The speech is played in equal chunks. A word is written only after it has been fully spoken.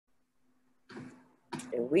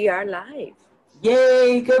And we are live.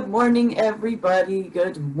 Yay! Good morning, everybody.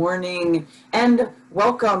 Good morning. And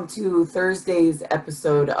welcome to Thursday's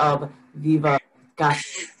episode of Viva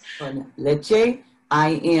Cafe and Leche. I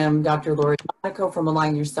am Dr. Lori from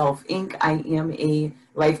Align Yourself, Inc. I am a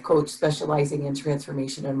life coach specializing in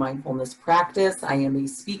transformation and mindfulness practice. I am a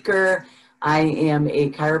speaker. I am a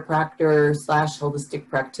chiropractor / holistic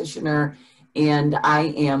practitioner. And I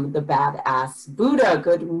am the badass Buddha.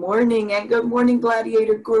 Good morning, and good morning,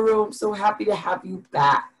 Gladiator Guru. I'm so happy to have you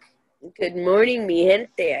back. Good morning, mi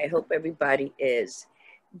gente. I hope everybody is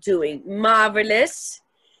doing marvelous.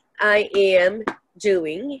 I am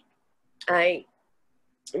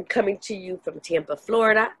coming to you from Tampa,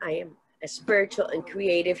 Florida. I am a spiritual and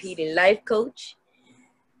creative healing life coach.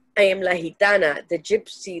 I am La Gitana, the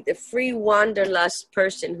gypsy, the free wanderlust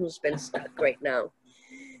person who's been stuck right now.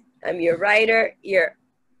 I'm your writer, your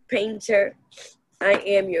painter. I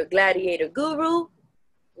am your gladiator guru.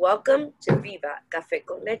 Welcome to Viva Cafe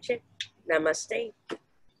con Leche. Namaste.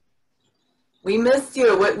 We missed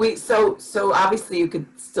you. So obviously you could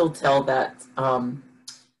still tell that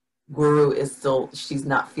Guru is she's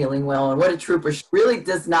not feeling well. And what a trooper. She really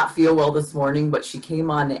does not feel well this morning, but she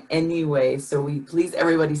came on anyway. So please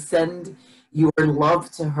everybody send your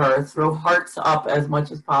love to her. Throw hearts up as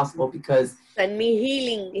much as possible because send me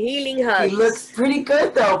healing hugs. He looks pretty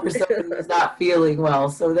good though for somebody who's not feeling well.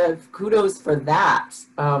 So kudos for that,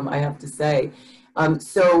 I have to say.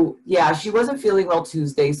 So yeah, she wasn't feeling well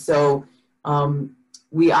Tuesday, so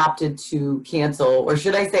we opted to cancel, or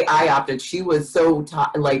should I say I opted. She was so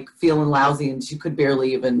feeling lousy and she could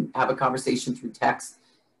barely even have a conversation through text.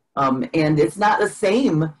 And it's not the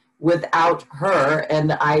same without her.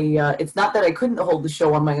 And it's not that I couldn't hold the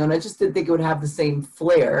show on my own. I just didn't think it would have the same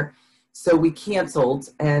flair. So we canceled,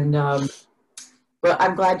 and but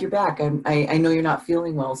I'm glad you're back. I know you're not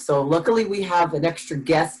feeling well. So luckily we have an extra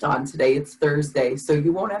guest on today. It's Thursday, so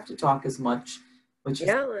you won't have to talk as much.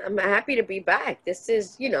 I'm happy to be back. This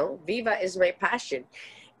is, Viva is my passion.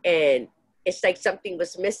 And it's like something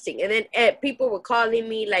was missing. And then people were calling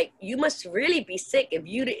me like, you must really be sick if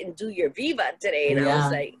you didn't do your Viva today. And I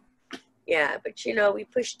was like, yeah, but we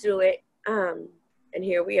pushed through it. And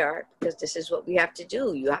here we are, because this is what we have to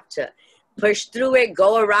do. You have to push through it,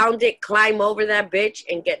 go around it, climb over that bitch,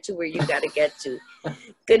 and get to where you got to get to.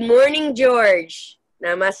 Good morning, George.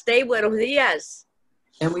 Namaste, buenos dias.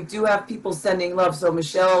 And we do have people sending love. So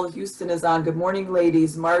Michelle Houston is on. Good morning,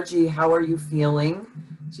 ladies. Margie, how are you feeling?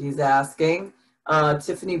 She's asking.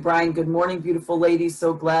 Tiffany Bryan, good morning, beautiful ladies.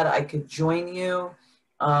 So glad I could join you.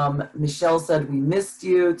 Michelle said, we missed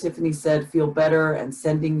you. Tiffany said, feel better, and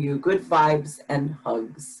sending you good vibes and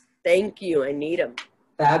hugs. Thank you. I need them.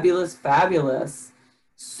 Fabulous, fabulous.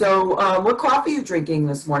 So what coffee are you drinking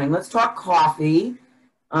this morning? Let's talk coffee.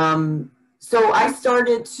 So I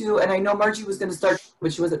started to, and I know Margie was going to start,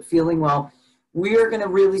 but she wasn't feeling well. We are going to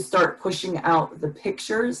really start pushing out the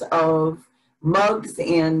pictures of mugs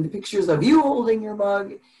and pictures of you holding your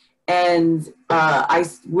mug. And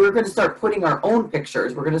we're going to start putting our own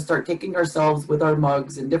pictures. We're going to start taking ourselves with our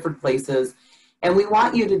mugs in different places. And we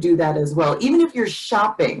want you to do that as well. Even if you're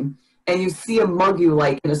shopping and you see a mug you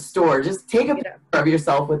like in a store, just take a picture of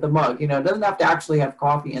yourself with a mug. It doesn't have to actually have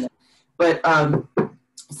coffee in it. But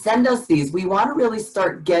send us these. We want to really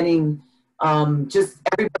start getting just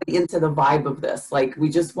everybody into the vibe of this. Like, we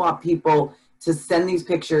just want people to send these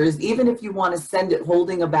pictures, even if you want to send it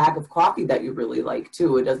holding a bag of coffee that you really like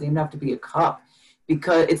too. It doesn't even have to be a cup,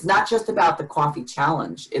 because it's not just about the coffee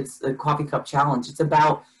challenge. It's the coffee cup challenge. It's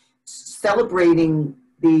about celebrating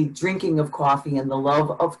the drinking of coffee and the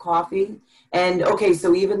love of coffee. And okay,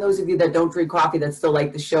 so even those of you that don't drink coffee that still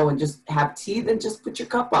like the show and just have tea, then just put your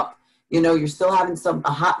cup up. You're still having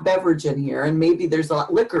a hot beverage in here, and maybe there's a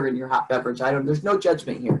liquor in your hot beverage. There's no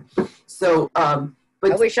judgment here. So,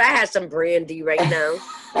 but I wish I had some brandy right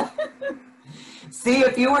now. See,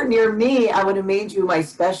 if you were near me, I would have made you my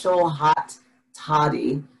special hot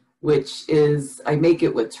toddy, which is, I make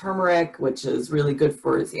it with turmeric, which is really good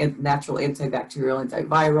for its natural antibacterial,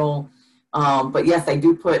 antiviral. But yes, I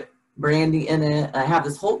do put brandy in it. I have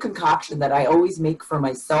this whole concoction that I always make for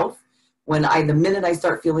myself the minute I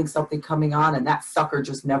start feeling something coming on, and that sucker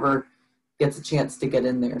just never gets a chance to get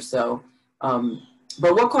in there. So,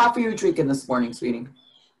 but what coffee are you drinking this morning, sweetie?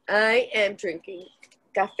 I am drinking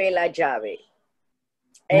Café La Llave.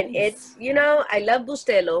 And it's, I love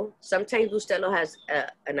Bustelo. Sometimes Bustelo has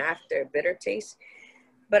an after bitter taste,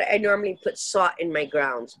 but I normally put salt in my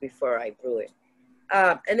grounds before I brew it.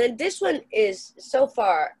 And then this one is so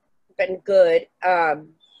far been good.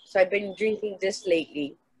 So I've been drinking this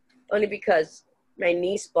lately, only because my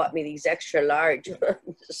niece bought me these extra large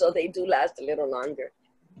ones, so they do last a little longer.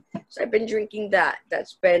 So I've been drinking that.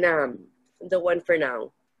 That's been the one for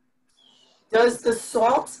now. Does the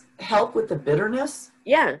salt help with the bitterness?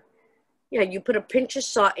 Yeah. Yeah, you put a pinch of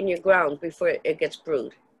salt in your ground before it gets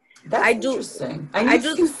brewed. That's interesting.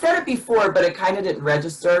 You said it before, but it kind of didn't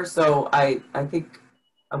register, so I think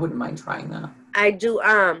I wouldn't mind trying that. I do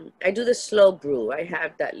the slow brew. I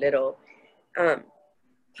have that little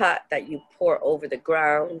pot that you pour over the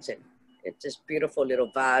grounds, and it's this beautiful little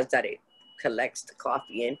vase that it collects the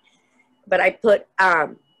coffee in. But I put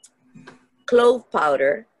clove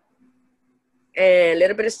powder and a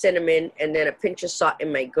little bit of cinnamon, and then a pinch of salt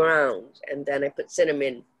in my grounds, and then I put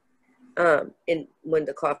cinnamon in when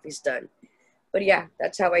the coffee's done. But yeah,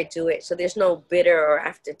 that's how I do it. So there's no bitter or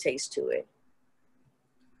aftertaste to it.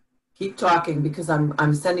 Keep talking because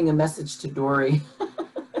I'm sending a message to Dory.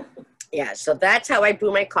 Yeah, so that's how I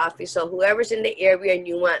brew my coffee. So whoever's in the area and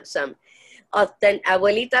you want some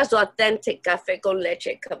abuelita's authentic café con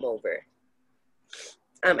leche, come over.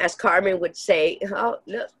 As Carmen would say, oh,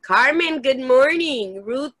 look, Carmen, good morning.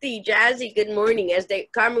 Ruthie, Jazzy, good morning.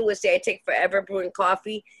 Carmen would say, I take forever brewing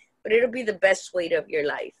coffee, but it'll be the best wait of your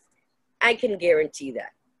life. I can guarantee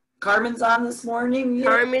that. Carmen's on this morning? Yeah.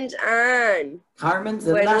 Carmen's on. Carmen's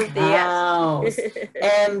in the house.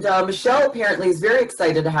 And Michelle apparently is very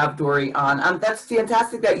excited to have Dory on. That's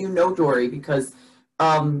fantastic that you know Dory, because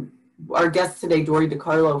our guest today, Dory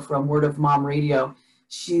DiCarlo from Word of Mom Radio,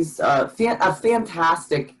 she's a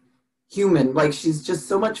fantastic human. Like, she's just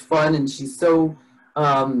so much fun, and she's so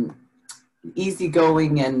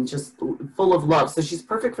easygoing and just full of love. So she's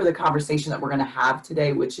perfect for the conversation that we're going to have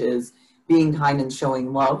today, which is being kind and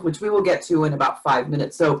showing love, which we will get to in about 5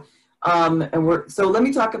 minutes. So, so let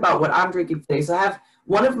me talk about what I'm drinking today. So I have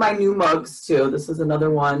one of my new mugs too. This is another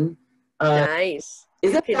one. Nice.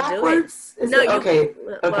 Is it backwards? Okay.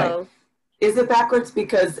 Well, is it backwards?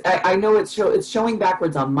 Because I know it's showing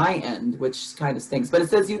backwards on my end, which kind of stinks. But it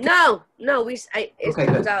says you. No, it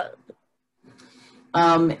comes out.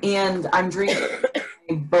 And I'm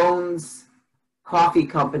drinking Bones Coffee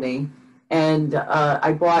Company. And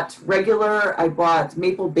I bought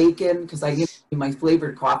maple bacon because I use my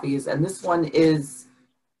flavored coffees. And this one is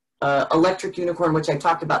Electric Unicorn, which I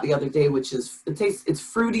talked about the other day, which is, it's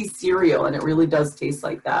fruity cereal, and it really does taste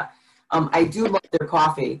like that. I do love their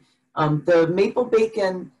coffee. The maple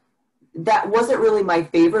bacon, that wasn't really my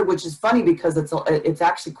favorite, which is funny because it's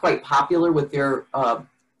actually quite popular with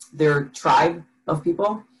their tribe of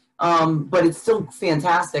people. But it's still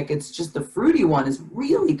fantastic. It's just the fruity one is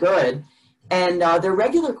really good. And their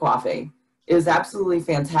regular coffee is absolutely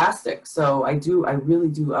fantastic. So I really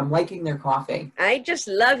do. I'm liking their coffee. I just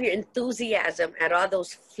love your enthusiasm at all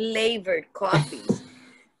those flavored coffees.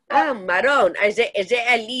 Maron, is it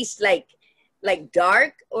at least like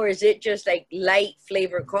dark, or is it just like light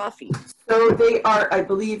flavored coffee? So they are, I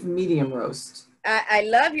believe, medium roast. I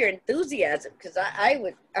love your enthusiasm, because I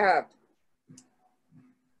would...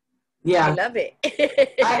 Yeah, I love it.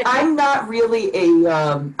 I'm not really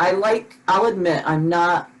I'll admit, I'm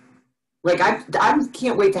not, like, I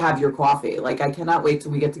can't wait to have your coffee. Like, I cannot wait till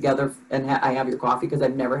we get together and I have your coffee, because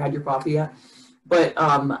I've never had your coffee yet. But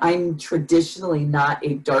I'm traditionally not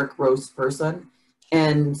a dark roast person.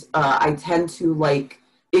 And I tend to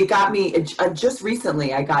it got me, just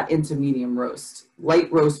recently I got into medium roast.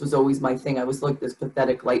 Light roast was always my thing. I was like this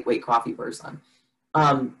pathetic lightweight coffee person.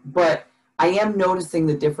 But I am noticing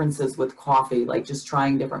the differences with coffee, like just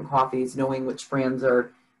trying different coffees, knowing which brands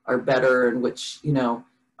are better and which,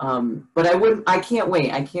 but I can't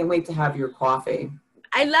wait. I can't wait to have your coffee.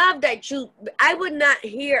 I love that I would not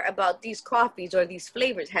hear about these coffees or these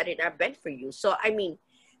flavors had it not been for you. So, I mean,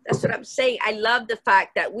 that's what I'm saying. I love the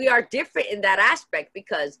fact that we are different in that aspect,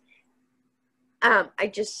 because I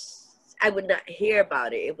would not hear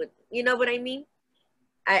about it. It would, you know what I mean?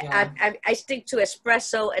 I stick to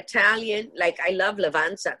espresso, Italian. Like, I love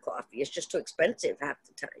Lavanza coffee. It's just too expensive half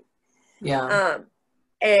the time. Yeah.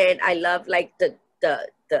 And I love like the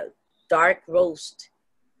dark roast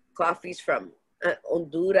coffees from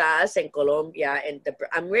Honduras and Colombia, and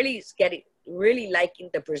I'm really liking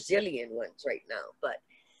the Brazilian ones right now. But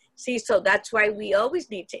see, so that's why we always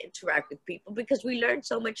need to interact with people, because we learn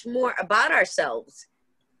so much more about ourselves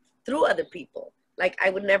through other people. Like, I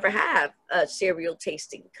would never have a cereal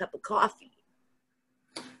tasting cup of coffee.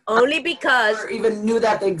 Only because... I never even knew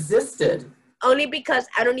that they existed. Only because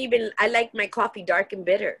I like my coffee dark and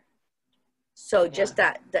bitter. So just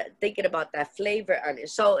that thinking about that flavor on it.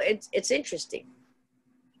 So it's interesting.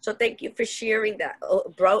 So thank you for sharing that,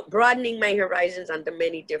 broadening my horizons on the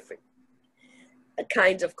many different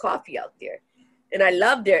kinds of coffee out there. And I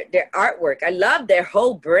love their artwork. I love their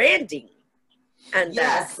whole branding. And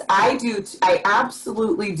Yes, I do. I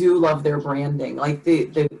absolutely do love their branding. Like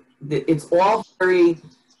it's all very,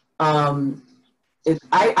 I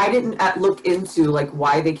didn't look into like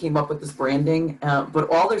why they came up with this branding, but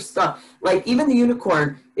all their stuff, like even the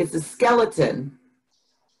unicorn, it's a skeleton.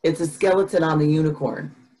 It's a skeleton on the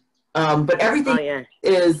unicorn. But everything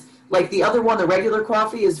is like the other one, the regular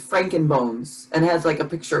coffee is Frankenbones and has like a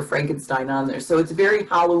picture of Frankenstein on there. So it's very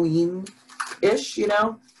Halloween-ish, you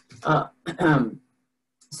know?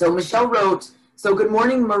 So Michelle wrote, so good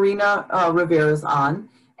morning, Marina Rivera's on.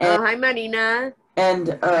 And, hi, Marina.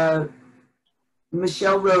 And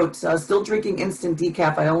Michelle wrote, still drinking instant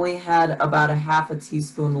decaf. I only had about a half a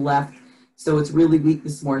teaspoon left, so it's really weak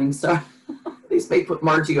this morning. So these may put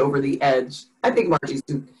Margie over the edge. I think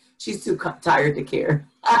she's too tired to care.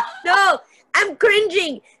 No, I'm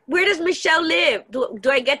cringing. Where does Michelle live? Do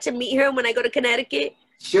I get to meet her when I go to Connecticut?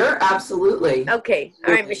 Sure, absolutely. Okay.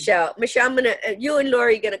 All right, Michelle. Michelle, you and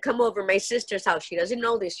Lori are going to come over my sister's house. She doesn't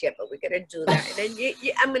know this yet, but we're going to do that. And then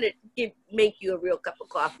I'm going to make you a real cup of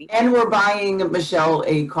coffee. And we're buying Michelle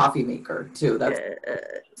a coffee maker, too.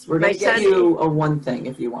 We're going to get you a one thing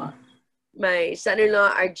if you want. My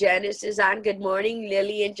son-in-law, Argenis, is on. Good morning.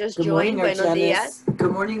 Lillian just joined. Buenos dias.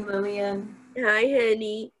 Good morning, Lillian. Hi,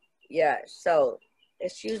 honey. Yeah, so,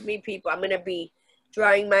 excuse me, people. I'm going to be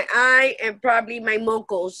drying my eye and probably my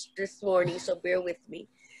mocos this morning, so bear with me.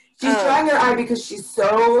 She's drying her eye because she's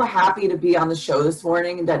so happy to be on the show this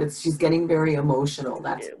morning that she's getting very emotional.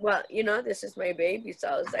 Well, you know, this is my baby, so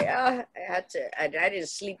I was like, I didn't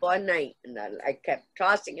sleep all night, and I kept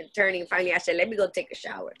tossing and turning. Finally, I said, let me go take a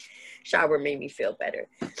shower. Shower made me feel better.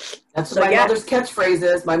 That's what my mother's catchphrase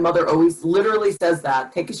is. My mother always literally says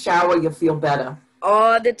that. Take a shower, you'll feel better.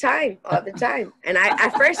 All the time. And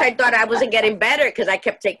at first I thought I wasn't getting better because I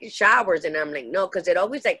kept taking showers, and I'm like, no, because it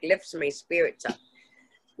always like lifts my spirits up,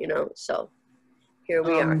 you know. So here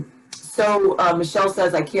we are. So Michelle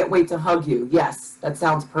says, I can't wait to hug you. Yes, that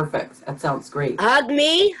sounds perfect. That sounds great. Hug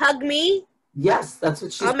me. Yes, that's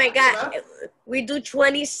what she's. Oh my God, we do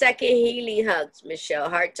 20-second healing hugs, Michelle,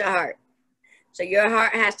 heart to heart. So your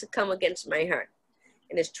heart has to come against my heart,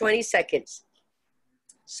 and it's 20 seconds.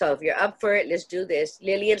 So if you're up for it, let's do this.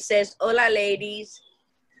 Lillian says, hola, ladies.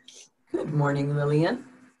 Good morning, Lillian.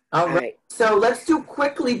 All right. So let's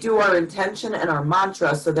quickly do our intention and our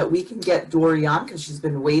mantra so that we can get Dory on because she's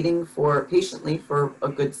been waiting patiently for a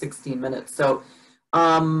good 16 minutes. So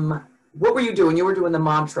what were you doing? You were doing the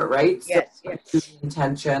mantra, right? Yes, so yes. The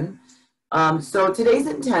intention. So today's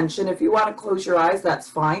intention, if you want to close your eyes, that's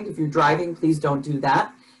fine. If you're driving, please don't do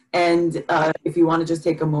that. And if you want to just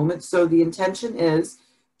take a moment. So the intention is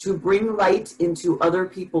to bring light into other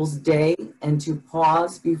people's day and to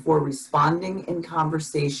pause before responding in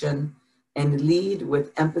conversation and lead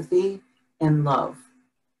with empathy and love.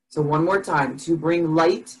 So one more time, to bring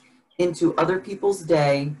light into other people's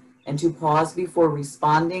day and to pause before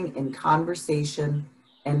responding in conversation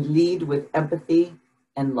and lead with empathy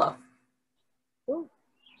and love. Ooh,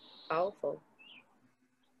 powerful.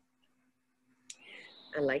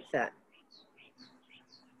 I like that.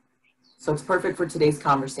 So it's perfect for today's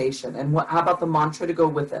conversation. And how about the mantra to go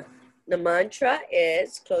with it? The mantra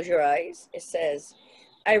is, close your eyes. It says,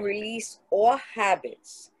 I release all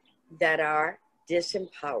habits that are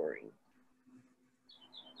disempowering.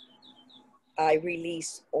 I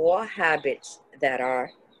release all habits that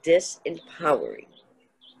are disempowering.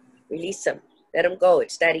 Release them. Let them go.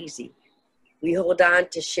 It's that easy. We hold on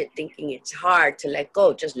to shit thinking it's hard to let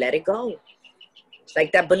go. Just let it go. It's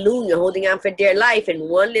like that balloon you're holding on for dear life, and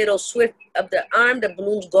one little swift of the arm, the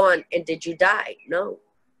balloon's gone, and did you die? No.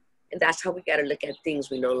 And that's how we got to look at things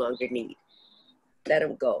we no longer need. Let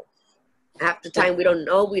them go. Half the time we don't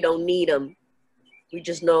know we don't need them. We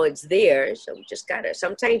just know it's there, so we just got to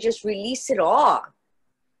sometimes just release it all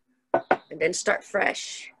and then start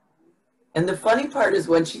fresh. And the funny part is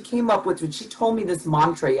when she told me this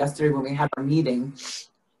mantra yesterday when we had our meeting,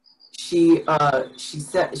 she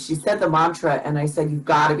said the mantra, and I said, you've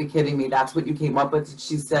got to be kidding me. That's what you came up with? And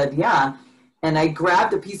she said, yeah. And I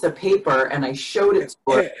grabbed a piece of paper and I showed it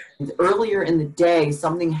to her. And earlier in the day,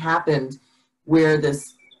 something happened where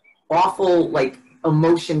this awful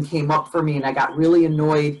emotion came up for me, and I got really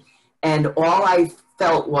annoyed. And all I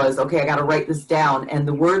felt was, okay, I got to write this down. And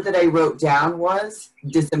the word that I wrote down was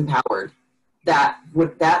disempowered. That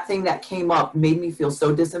thing that came up made me feel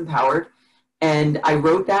so disempowered. And I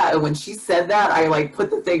wrote that, and when she said that, I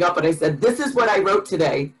put the thing up and I said, this is what I wrote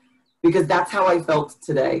today, because that's how I felt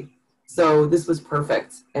today. So this was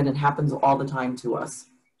perfect, and it happens all the time to us.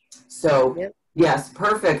 So yep. Yes,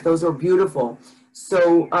 perfect. Those are beautiful.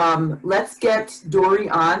 So let's get Dory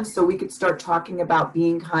on so we could start talking about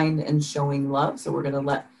being kind and showing love. So we're going to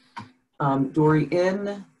let Dory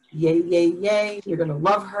in. Yay, yay, yay. You're going to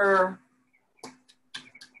love her.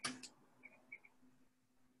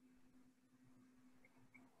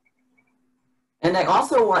 And I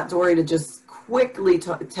also want Dory to just quickly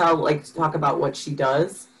talk about what she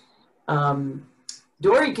does.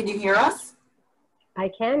 Dory, can you hear us?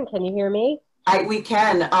 I can. Can you hear me? We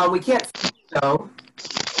can. We can't see you, though.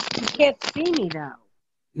 You can't see me, though.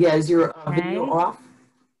 Yeah, is your video off?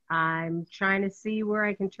 I'm trying to see where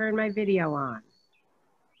I can turn my video on.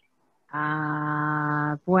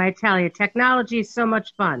 Boy, I tell you, technology is so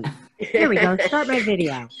much fun. Here we go. Start my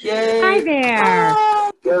video. Yay. Hi there.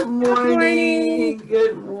 Oh, good morning.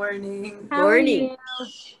 Good morning. Good morning. How are you?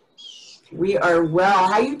 We are well.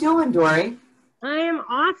 How you doing, Dory? I am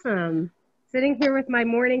awesome. Sitting here with my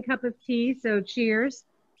morning cup of tea, so cheers.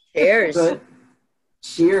 Cheers. Good.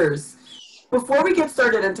 Cheers. Before we get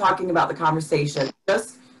started and talking about the conversation,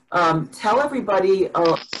 just tell everybody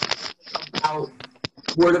about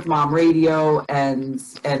Word of Mom Radio and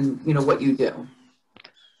you know what you do.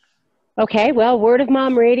 Okay, well, Word of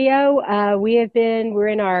Mom Radio, we're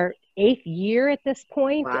in our 8th year at this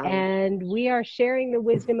point, Wow. and we are sharing the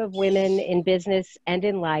wisdom of women in business and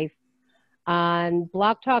in life on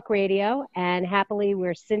Blog Talk Radio, and happily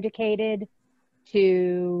we're syndicated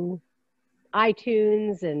to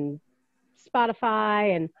iTunes and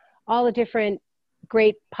Spotify and all the different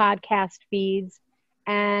great podcast feeds.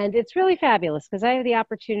 And it's really fabulous because I have the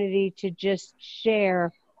opportunity to just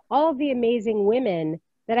share all of the amazing women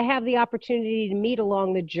that I have the opportunity to meet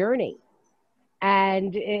along the journey.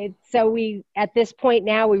 And so at this point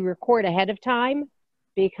now, we record ahead of time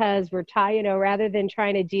because we're rather than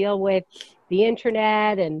trying to deal with the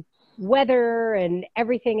internet and weather and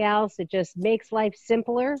everything else, it just makes life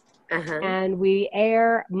simpler. And we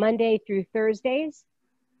air Monday through Thursdays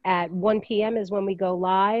at 1 p.m. is when we go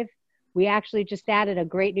live. We actually just added a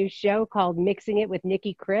great new show called Mixing It with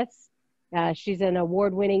Nikki Chris. She's an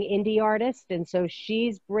award-winning indie artist, and so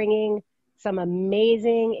she's bringing some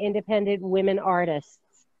amazing independent women artists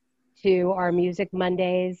to our Music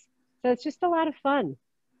Mondays. So it's just a lot of fun.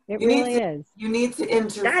 It really is. You need to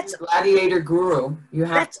interview Gladiator Guru.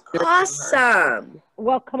 That's awesome.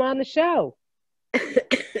 Well, come on the show.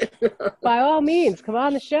 By all means, come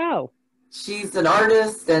on the show. She's an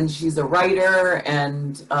artist and she's a writer,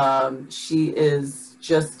 and she is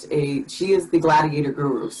the Gladiator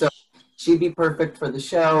Guru. So she'd be perfect for the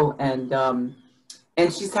show, and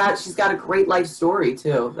she's got a great life story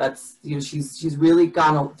too. That's she's really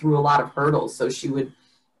gone through a lot of hurdles, so she would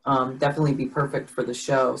definitely be perfect for the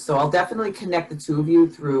show. So I'll definitely connect the two of you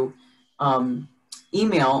through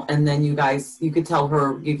email, and then you could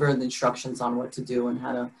give her the instructions on what to do and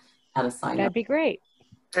how to sign up. That'd be great.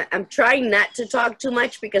 I'm trying not to talk too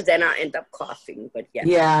much because then I'll end up coughing. But yeah.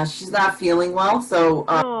 Yeah, she's not feeling well, so.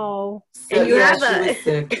 And you have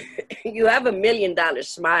you have $1 million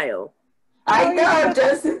smile. I know,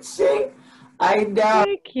 doesn't she? I know.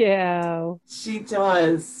 Thank you. She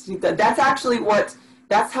does. That's actually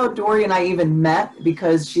that's how Dory and I even met,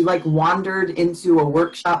 because she wandered into a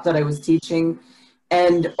workshop that I was teaching,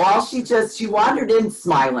 and she wandered in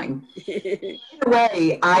smiling. Either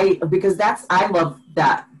way, because I love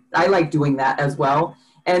that. I like doing that as well.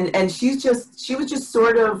 And she was just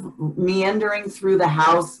sort of meandering through the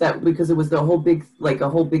house, because it was a whole big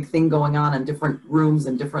thing going on in different rooms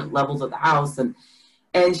and different levels of the house.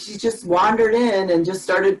 And she just wandered in and just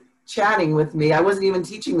started chatting with me. I wasn't even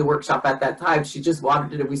teaching the workshop at that time. She just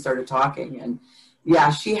wandered in and we started talking. And yeah,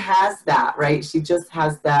 she has that, right? She just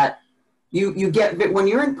has that. You get, when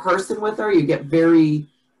you're in person with her, you get very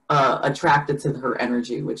attracted to her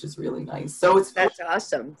energy, which is really nice. So that's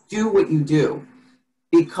awesome. Do what you do,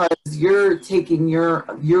 because you're taking your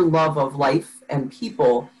love of life and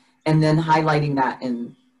people and then highlighting that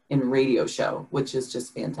in radio show, which is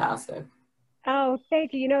just fantastic. Oh,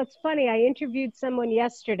 thank you. It's funny. I interviewed someone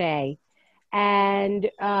yesterday, and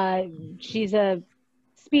she's a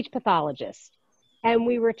speech pathologist, and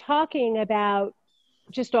we were talking about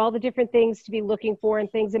just all the different things to be looking for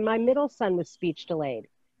and things. And my middle son was speech delayed,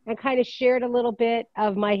 and kind of shared a little bit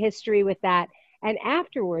of my history with that. And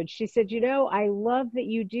afterwards, she said, I love that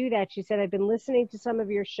you do that. She said, I've been listening to some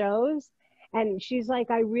of your shows. And she's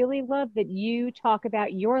like, I really love that you talk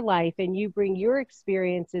about your life and you bring your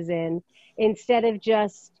experiences in, instead of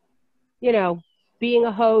just, being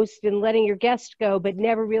a host and letting your guest go, but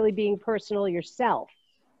never really being personal yourself.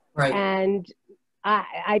 Right. And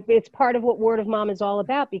it's part of what Word of Mom is all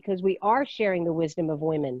about, because we are sharing the wisdom of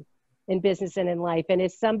women in business and in life. And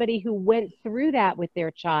as somebody who went through that with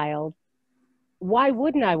their child, why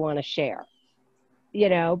wouldn't I want to share? You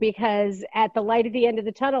know, because at the light at the end of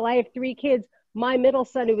the tunnel, I have 3 kids. My middle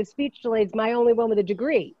son, who was speech delayed, is my only one with a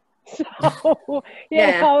degree. So, you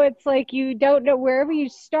know, it's like you don't know, wherever you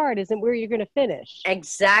start isn't where you're going to finish.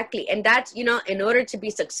 Exactly. And that's, you know, in order to be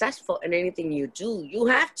successful in anything you do, you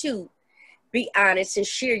have to be honest and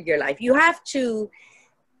share your life. You have to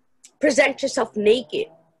present yourself naked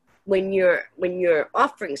when you're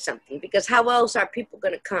offering something, because how else are people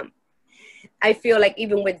going to come? I feel like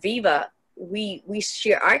even with Viva, we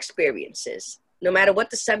share our experiences. No matter what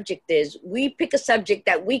the subject is, we pick a subject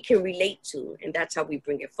that we can relate to, and that's how we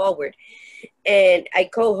bring it forward. And I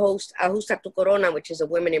co-host Ajusta Tu Corona, which is a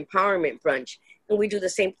women empowerment brunch, and we do the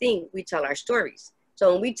same thing. We tell our stories.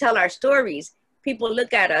 So when we tell our stories, people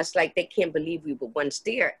look at us like they can't believe we were once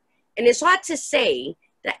there. And it's hard to say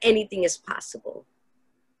that anything is possible,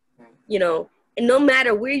 you know, and no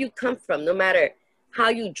matter where you come from, no matter how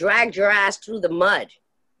you dragged your ass through the mud,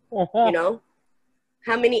 you know,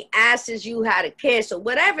 how many asses you had to kiss, or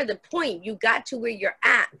whatever the point, you got to where you're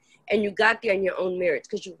at, and you got there on your own merits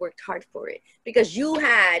because you worked hard for it. Because you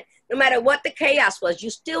had, no matter what the chaos was, you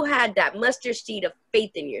still had that mustard seed of faith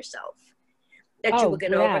in yourself that you were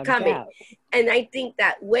going to overcome it. And I think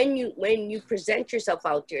that when you present yourself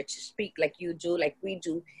out there to speak like you do, like we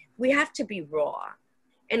do, we have to be raw,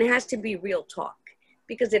 and it has to be real talk,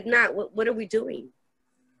 because if not, what are we doing?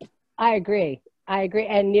 I agree.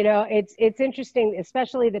 And, you know, it's interesting,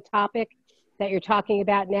 especially the topic that you're talking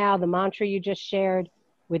about now, the mantra you just shared,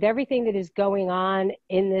 with everything that is going on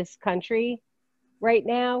in this country right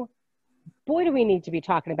now. Boy, do we need to be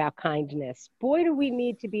talking about kindness. Boy, do we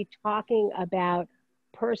need to be talking about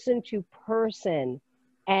person to person.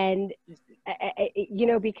 And, you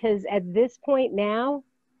know, because at this point now,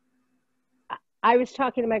 I was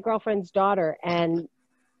talking to my girlfriend's daughter, and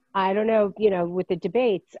I don't know, you know, with the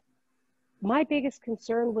debates, my biggest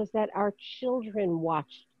concern was that our children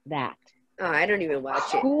watched that. Oh, I don't even watch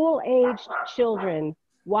it. School-aged children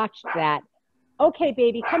watched that. Okay,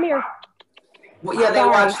 baby, come here. Well, yeah, they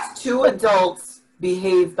watched 2 adults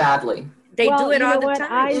behave badly. They do it all the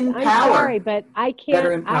time. I'm sorry, but I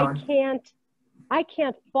can't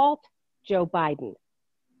fault Joe Biden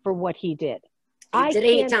for what he did. Did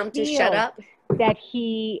he tell him to shut up? That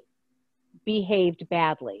he behaved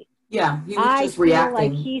badly. Yeah, he was just reacting. I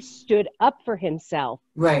feel like he stood up for himself.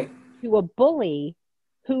 Right. To a bully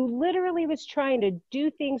who literally was trying to do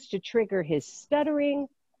things to trigger his stuttering,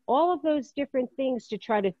 all of those different things to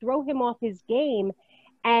try to throw him off his game.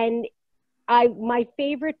 And my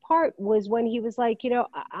favorite part was when he was like, you know,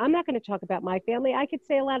 I'm not going to talk about my family. I could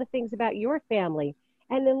say a lot of things about your family.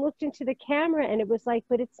 And then looked into the camera, and it was like,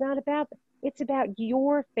 but it's about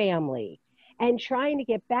your family. And trying to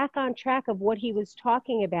get back on track of what he was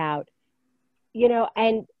talking about, you know,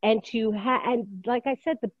 and like I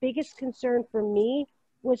said, the biggest concern for me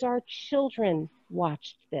was our children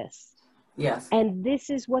watched this. Yes. And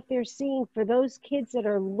this is what they're seeing. For those kids that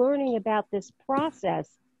are learning about this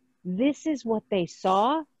process, this is what they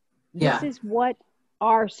saw. This is what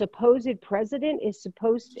our supposed president is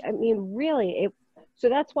supposed to, I mean, really, so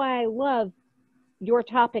that's why I love your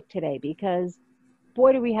topic today, because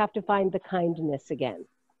boy, do we have to find the kindness again.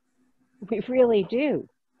 We really do.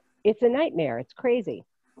 It's a nightmare. It's crazy.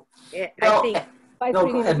 Yeah, I think.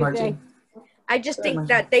 Go ahead, Margie. I just think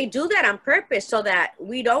that they do that on purpose so that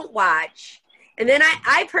we don't watch. And then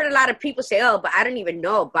I've heard a lot of people say, oh, but I don't even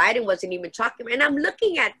know. Biden wasn't even talking. And I'm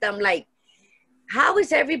looking at them like, how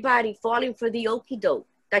is everybody falling for the okie doke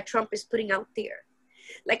that Trump is putting out there?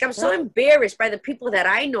 Like, I'm so embarrassed by the people that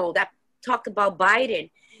I know that talk about Biden.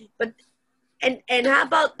 But And how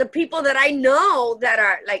about the people that I know that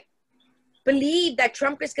are like, believe that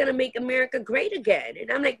Trump is going to make America great again?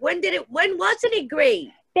 And I'm like, when wasn't it great?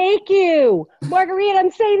 Thank you, Margarita.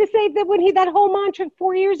 I'm saying the same thing when that whole mantra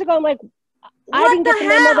 4 years ago. I'm like, I didn't get the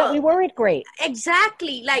memo that we weren't great.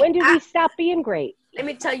 Exactly. Like, when did we stop being great? Let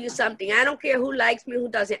me tell you something. I don't care who likes me, who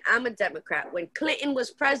doesn't. I'm a Democrat. When Clinton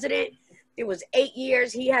was president, it was 8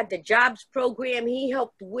 years. He had the jobs program. He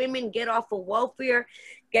helped women get off of welfare,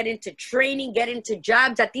 get into training, get into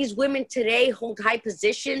jobs. That these women today hold high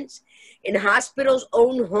positions in hospitals,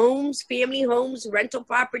 own homes, family homes, rental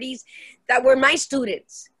properties, that were my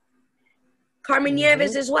students. Carmen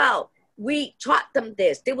Nieves as well. We taught them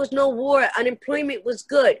this. There was no war. Unemployment was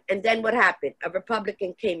good. And then what happened? A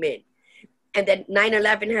Republican came in. And then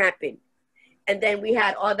 9/11 happened. And then we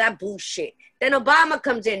had all that bullshit. Then Obama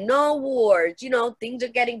comes in, no wars, you know, things are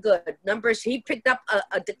getting good. Numbers, he picked up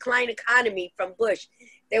a decline economy from Bush.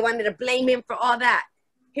 They wanted to blame him for all that.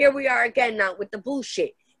 Here we are again now with the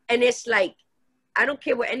bullshit. And it's like, I don't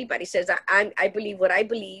care what anybody says. I believe what I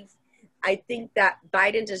believe. I think that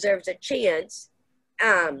Biden deserves a chance.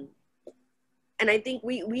 And I think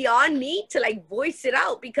we all need to like voice it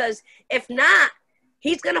out, because if not,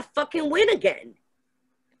 he's gonna fucking win again.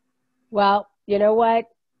 Well, you know what?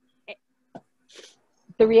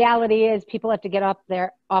 The reality is people have to get off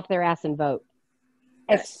their ass and vote,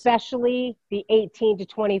 especially the 18 to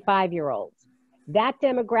 25-year-olds. That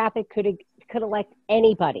demographic could elect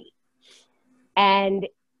anybody. And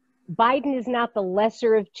Biden is not the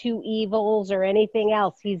lesser of two evils or anything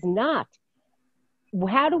else. He's not.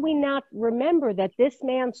 How do we not remember that this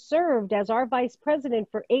man served as our vice president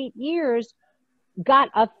for 8 years, got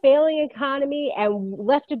a failing economy and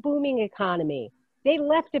left a booming economy? They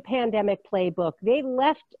left a pandemic playbook. They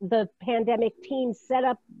left the pandemic team set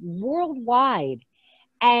up worldwide.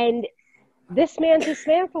 And this man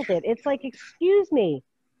dismantled it. It's like, excuse me,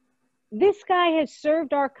 this guy has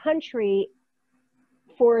served our country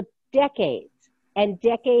for decades and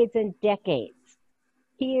decades and decades.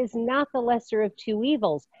 He is not the lesser of two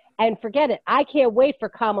evils. And forget it, I can't wait for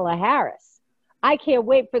Kamala Harris. I can't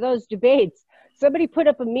wait for those debates. Somebody put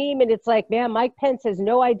up a meme and it's like, man, Mike Pence has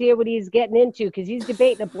no idea what he's getting into because he's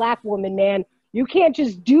debating a black woman, man. You can't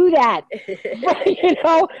just do that. You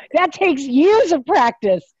know, that takes years of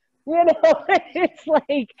practice. You know, it's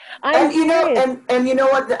like, and you know, and you know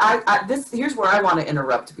what? Here's where I want to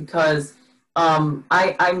interrupt, because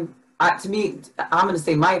to me, I'm going to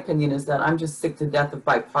say my opinion is that I'm just sick to death of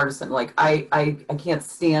bipartisan. Like I can't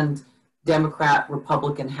stand Democrat,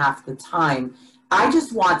 Republican half the time. I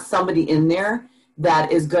just want somebody in there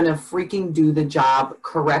that is going to freaking do the job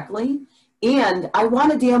correctly. And I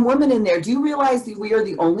want a damn woman in there. Do you realize that we are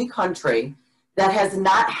the only country that has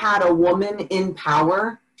not had a woman in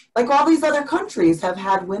power? Like all these other countries have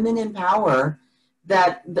had women in power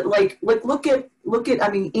that like look at I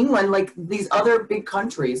mean England, like these other big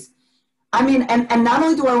countries. I mean, and not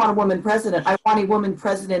only do I want a woman president, I want a woman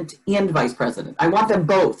president and vice president. I want them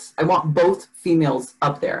both. I want both females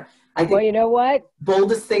up there. I think, well, you know what?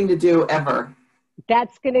 Boldest thing to do ever.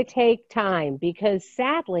 That's going to take time, because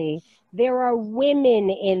sadly, there are women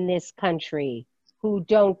in this country who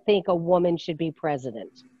don't think a woman should be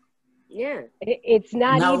president. Yeah. It's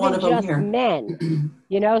not even just men,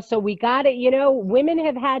 you know, so we got it. You know, women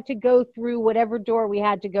have had to go through whatever door we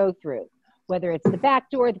had to go through, whether it's the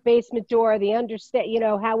back door, the basement door, the understand, you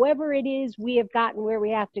know, however it is, we have gotten where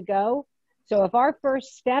we have to go. So if our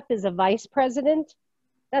first step is a vice president,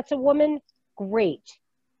 that's a woman, great.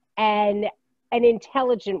 And an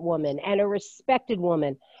intelligent woman and a respected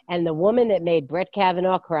woman, and the woman that made Brett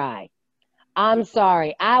Kavanaugh cry. I'm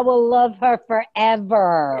sorry, I will love her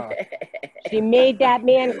forever. She made that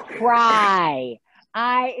man cry.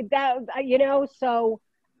 You know, so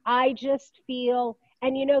I just feel,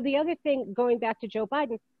 and you know, the other thing, going back to Joe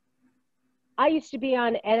Biden, I used to be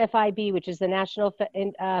on NFIB, which is the National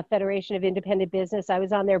Federation of Independent Business. I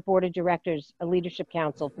was on their board of directors, a leadership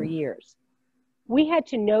council for years. We had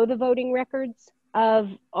to know the voting records of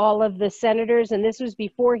all of the senators, and this was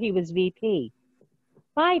before he was VP.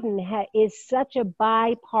 Biden is such a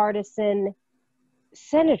bipartisan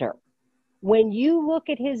senator. When you look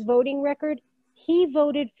at his voting record, he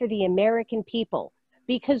voted for the American people,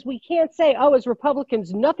 because we can't say, oh, as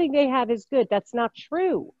Republicans, nothing they have is good. That's not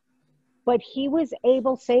true. But he was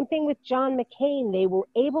able, same thing with John McCain, they were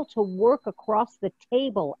able to work across the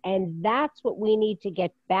table, and that's what we need to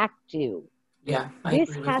get back to. Yeah,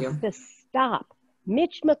 this has to stop.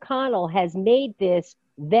 Mitch McConnell has made this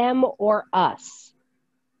them or us.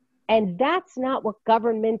 And that's not what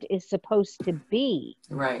government is supposed to be.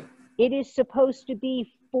 Right. It is supposed to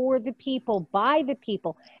be for the people, by the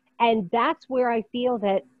people. And that's where I feel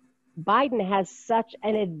that Biden has such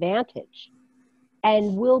an advantage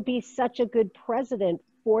and will be such a good president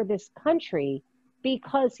for this country,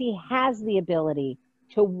 because he has the ability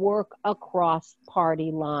to work across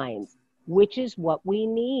party lines, which is what we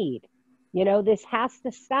need. You know, this has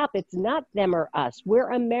to stop. It's not them or us.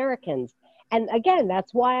 We're Americans. And again,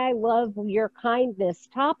 that's why I love your kindness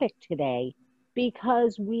topic today,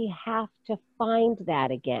 because we have to find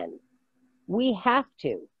that again. We have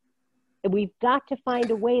to. We've got to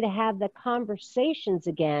find a way to have the conversations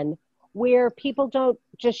again where people don't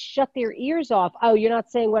just shut their ears off. Oh, you're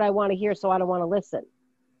not saying what I want to hear, so I don't want to listen.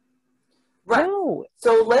 Right. No.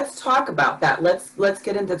 So let's talk about that. Let's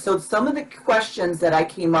get into it. So some of the questions that I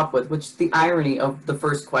came up with, which is the irony of the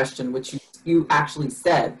first question, which you actually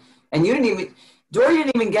said, and you didn't even, Dory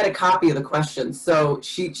didn't even get a copy of the question, so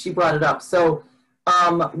she brought it up. So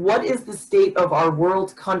what is the state of our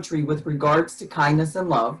world country with regards to kindness and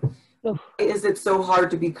love? Why is it so hard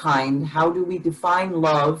to be kind? How do we define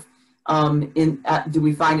love? Do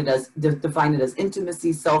we define it as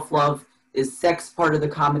intimacy, self-love, Is sex part of the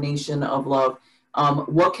combination of love?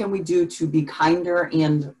 What can we do to be kinder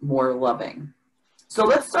and more loving? So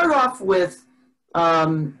let's start off with,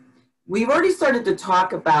 we've already started to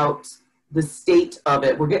talk about the state of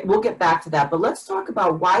it. We'll get back to that, but let's talk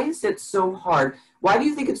about why is it so hard? Why do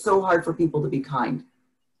you think it's so hard for people to be kind?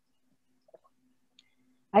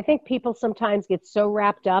 I think people sometimes get so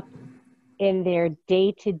wrapped up in their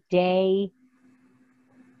day-to-day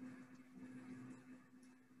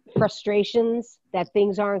frustrations that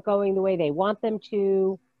things aren't going the way they want them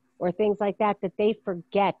to, or things like that, that they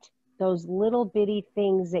forget those little bitty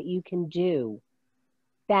things that you can do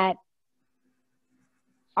that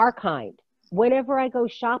are kind. Whenever I go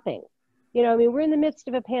shopping, you know, I mean, we're in the midst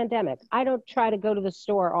of a pandemic. I don't try to go to the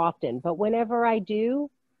store often, but whenever I do,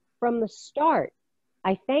 from the start,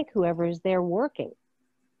 I thank whoever is there working,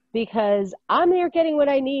 because I'm there getting what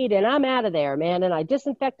I need and I'm out of there, man. And I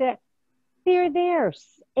disinfect it. They're there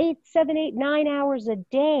 8, 7, 8, 9 hours a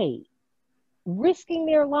day, risking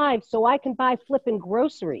their lives so I can buy flipping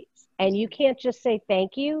groceries. And you can't just say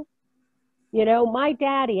thank you. You know,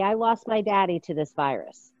 I lost my daddy to this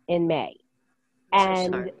virus in May.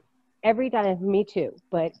 And so every time, me too,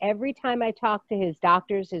 but every time I talked to his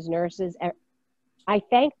doctors, his nurses, I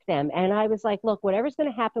thanked them. And I was like, look, whatever's going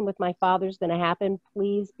to happen with my father's going to happen.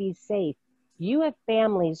 Please be safe. You have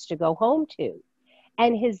families to go home to.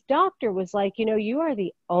 And his doctor was like, you know, you are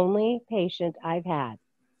the only patient I've had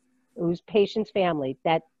whose patient's family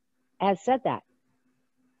that has said that.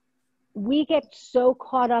 We get so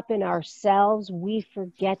caught up in ourselves, we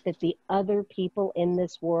forget that the other people in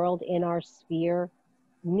this world, in our sphere,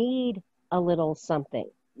 need a little something.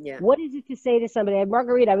 yeah. What is it to say to somebody? And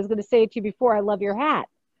Margarita, I was going to say it to you before, I love your hat.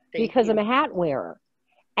 Because I'm a hat wearer.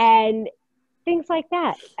 And things like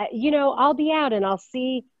that. You know, I'll be out and I'll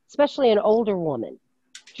see, especially an older woman,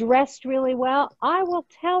 dressed really well. I will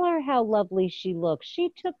tell her how lovely she looks.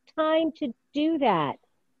 She took time to do that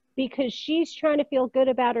because she's trying to feel good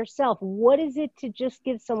about herself. What is it to just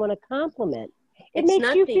give someone a compliment? It makes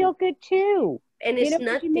nothing. you feel good too. And it's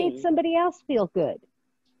nothing. You made somebody else feel good.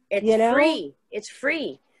 It's free. It's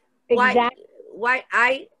free. Exactly. Why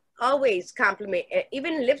I always compliment,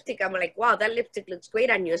 even lipstick. I'm like, wow, that lipstick looks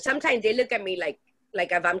great on you. And sometimes they look at me like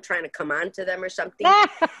if I'm trying to come on to them or something.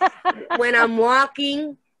 When I'm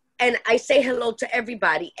walking and I say hello to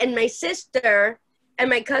everybody. And my sister and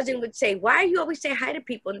my cousin would say, why do you always say hi to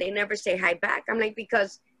people and they never say hi back? I'm like,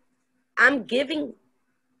 because I'm giving.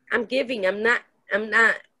 I'm not.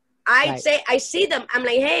 I say, I see them. I'm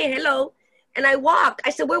like, hey, hello. And I walk.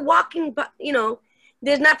 I said, we're walking, but, you know,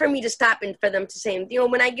 there's not for me to stop and for them to say, you know,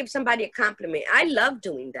 when I give somebody a compliment, I love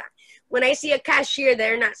doing that. When I see a cashier,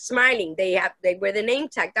 they're not smiling. They wear the name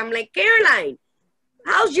tag. I'm like, Caroline,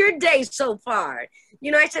 how's your day so far?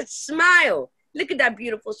 You know, I said, smile. Look at that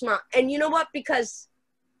beautiful smile. And you know what? Because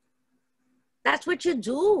that's what you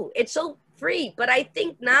do. It's so free. But I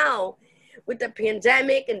think now with the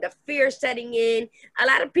pandemic and the fear setting in, a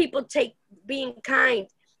lot of people take being kind.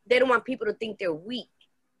 They don't want people to think they're weak.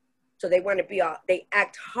 So they want to they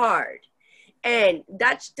act hard. And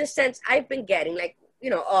that's the sense I've been getting. Like, you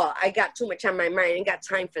know, oh, I got too much on my mind. I ain't got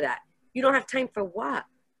time for that. You don't have time for what?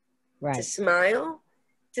 Right. To smile,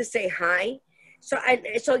 to say hi. So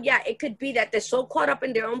yeah, it could be that they're so caught up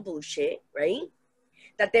in their own bullshit, right?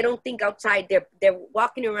 That they don't think outside. They're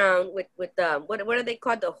walking around with what are they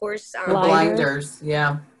called? The horse blinders,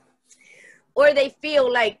 yeah. Or they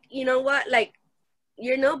feel like, you know what, like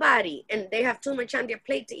you're nobody, and they have too much on their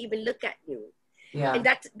plate to even look at you. Yeah, and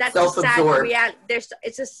that's a sad reality.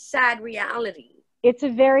 It's a sad reality. It's a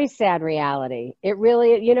very sad reality. It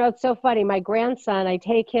really, you know, it's so funny. My grandson, I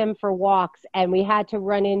take him for walks, and we had to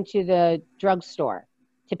run into the drugstore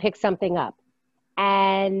to pick something up.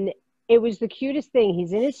 And it was the cutest thing.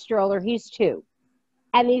 He's in his stroller. He's 2.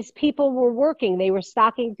 And these people were working. They were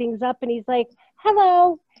stocking things up, and he's like,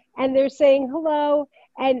 hello. And they're saying hello.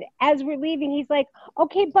 And as we're leaving, he's like,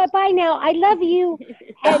 okay, bye-bye now. I love you.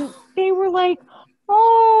 And they were like,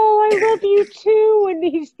 oh, I love you too. And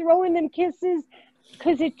he's throwing them kisses.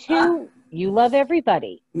 Because at 2, you love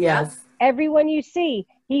everybody. Yes. Everyone you see,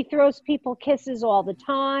 he throws people kisses all the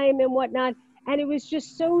time and whatnot. And it was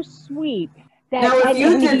just so sweet. Now, if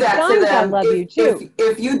you did that to them, I love you too.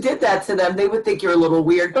 If you did that to them, they would think you're a little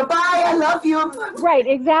weird. Bye-bye, I love you. Right,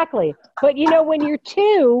 exactly. But, you know, when you're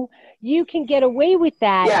 2, you can get away with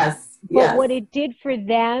that. Yes. But what it did for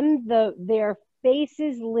them, their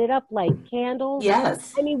faces lit up like candles.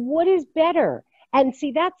 Yes. I mean, what is better? And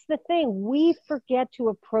see, that's the thing. We forget to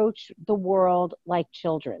approach the world like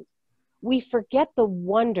children. We forget the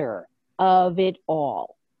wonder of it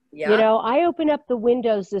all. You Yeah. know, I open up the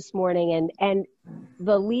windows this morning and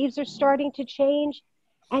the leaves are starting to change.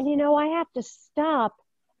 And, you know, I have to stop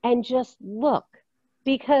and just look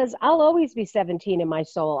because I'll always be 17 in my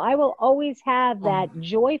soul. I will always have that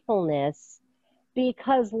joyfulness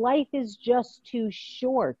because life is just too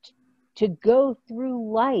short to go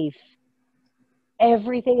through life.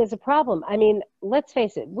 Everything is a problem. I mean, let's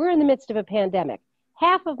face it, we're in the midst of a pandemic.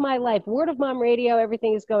 Half of my life, Word of Mom Radio,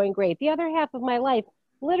 everything is going great. The other half of my life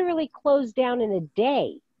literally closed down in a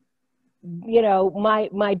day. You know,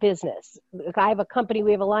 my business. I have a company,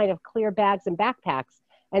 we have a line of clear bags and backpacks,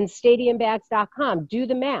 and stadiumbags.com. Do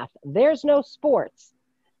the math. There's no sports,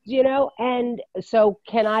 you know, and so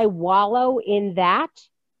can I wallow in that?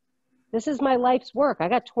 This is my life's work. I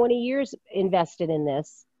got 20 years invested in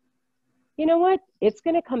this. You know what? It's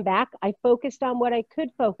going to come back. I focused on what I could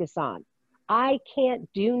focus on. I can't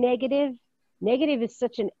do negative. Negative is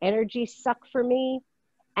such an energy suck for me.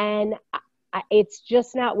 And it's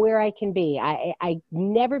just not where I can be. I've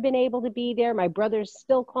never been able to be there. My brothers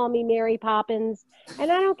still call me Mary Poppins.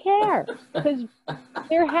 And I don't care because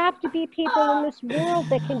there have to be people in this world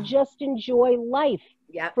that can just enjoy life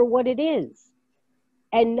Yep. for what it is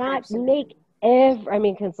and not Absolutely. make I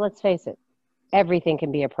mean, because let's face it, everything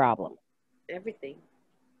can be a problem. Everything.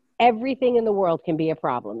 Everything in the world can be a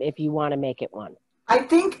problem if you want to make it one. I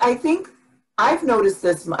think I've noticed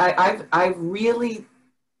this. I've really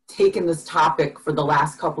taken this topic for the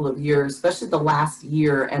last couple of years, especially the last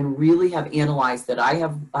year, and really have analyzed it. I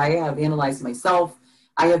have analyzed myself.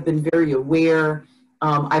 I have been very aware.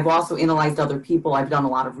 I've also analyzed other people. I've done a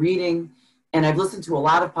lot of reading, and I've listened to a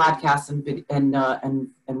lot of podcasts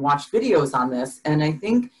and watched videos on this. And I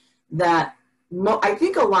think that I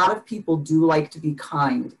think a lot of people do like to be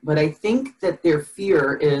kind, but I think that their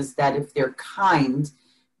fear is that if they're kind,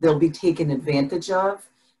 they'll be taken advantage of,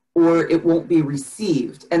 or it won't be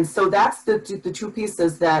received. And so that's the two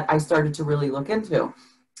pieces that I started to really look into.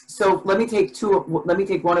 So let me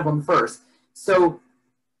take one of them first. So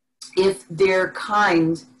if they're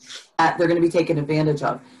kind, they're going to be taken advantage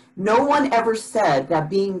of. No one ever said that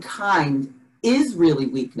being kind is really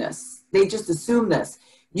weakness. They just assume this.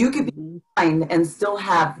 You could be kind and still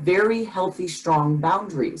have very healthy, strong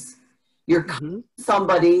boundaries. You're kind to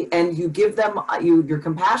somebody and you give them, you're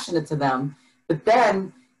compassionate to them, but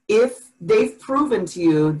then if they've proven to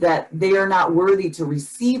you that they are not worthy to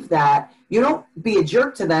receive that, you don't be a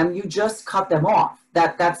jerk to them, you just cut them off.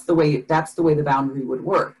 That's the way the boundary would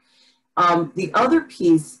work. The other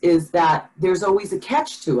piece is that there's always a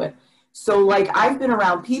catch to it. So like I've been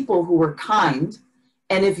around people who were kind,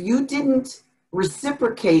 and if you didn't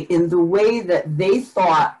reciprocate in the way that they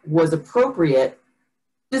thought was appropriate,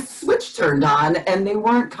 the switch turned on and they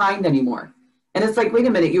weren't kind anymore. And it's like, wait a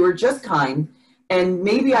minute, you were just kind, and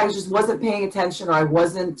maybe I just wasn't paying attention, or I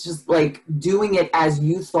wasn't just like doing it as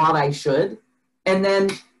you thought I should. And then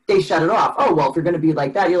they shut it off. Oh, well, if you're going to be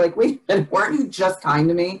like that, you're like, wait a minute, weren't you just kind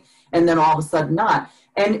to me? And then all of a sudden not.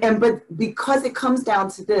 But because it comes down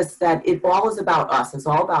to this, that it all is about us. It's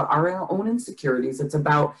all about our own insecurities. It's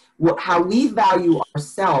about how we value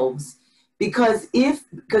ourselves. Because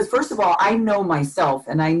first of all, I know myself,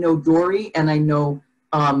 and I know Dory, and I know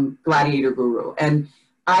Gladiator Guru. And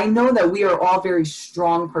I know that we are all very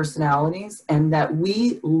strong personalities, and that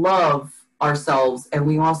we love ourselves, and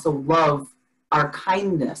we also love our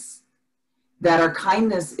kindness. That our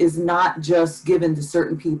kindness is not just given to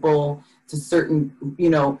certain people, to certain,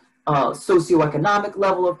 socioeconomic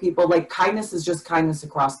level of people. Like kindness is just kindness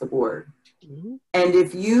across the board. Mm-hmm. And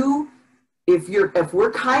if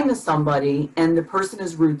we're kind to somebody and the person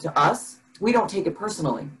is rude to us, we don't take it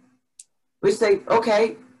personally. We say,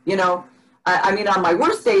 okay, I mean, on my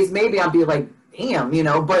worst days, maybe I'll be like, damn,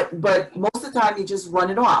 but most of the time you just run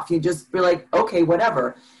it off. You just be like, okay,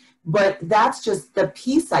 whatever. But that's just the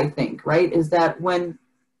piece, I think, right? Is that when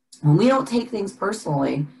we don't take things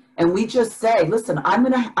personally and we just say, listen, I'm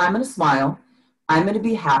gonna smile, I'm gonna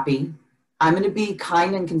be happy, I'm gonna be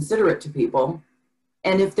kind and considerate to people.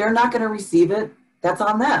 And if they're not gonna receive it, that's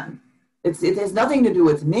on them. It has nothing to do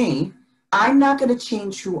with me. I'm not gonna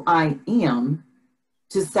change who I am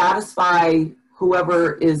to satisfy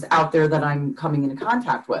whoever is out there that I'm coming into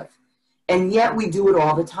contact with. And yet we do it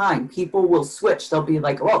all the time. People will switch. They'll be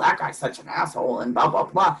like, oh, that guy's such an asshole and blah, blah,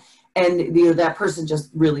 blah. And that person just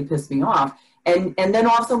really pissed me off. And then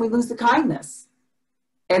all of a sudden we lose the kindness.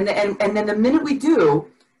 And then the minute we do,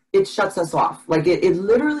 it shuts us off. Like it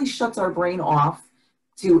literally shuts our brain off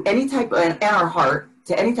to any type of, and our heart,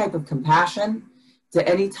 to any type of compassion, to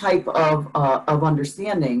any type of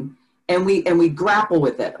understanding. And we grapple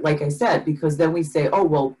with it, like I said, because then we say, oh,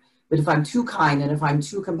 well, but if I'm too kind and if I'm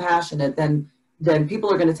too compassionate, then then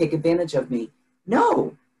people are going to take advantage of me.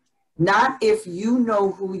 No, not if you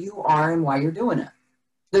know who you are and why you're doing it.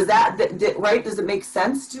 Does right? Does it make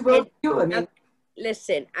sense to both of you? I mean,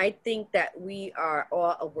 listen, I think that we are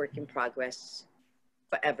all a work in progress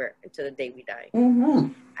forever until the day we die.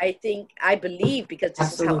 mm-hmm. I believe, because this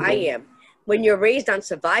Absolutely. is how I am. When you're raised on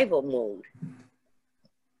survival mode,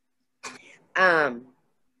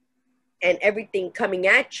 and everything coming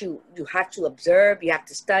at you, you have to observe, you have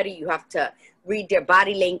to study, you have to read their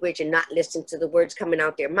body language and not listen to the words coming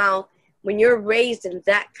out their mouth. When you're raised in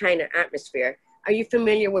that kind of atmosphere, are you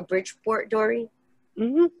familiar with Bridgeport, Dory?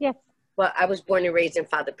 Mm-hmm. Yes. Well, I was born and raised in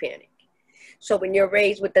Father Panic. So when you're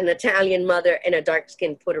raised with an Italian mother and a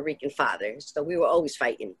dark-skinned Puerto Rican father, so we were always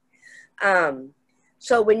fighting.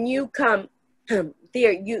 So when you come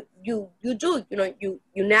there, you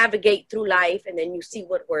navigate through life, and then you see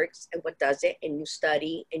what works and what doesn't, and you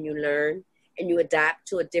study and you learn and you adapt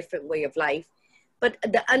to a different way of life. But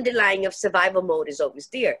the underlying of survival mode is always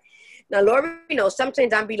there. Now, Lori,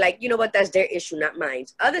 sometimes I'll be like, you know what, that's their issue, not mine.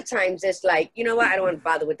 Other times it's like, you know what, I don't want to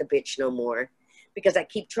bother with the bitch no more, because I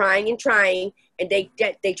keep trying and trying, and they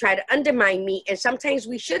try to undermine me. And sometimes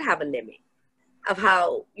we should have a limit of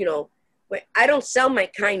how, I don't sell my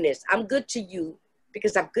kindness. I'm good to you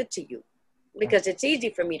because I'm good to you, because it's easy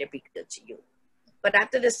for me to be good to you. But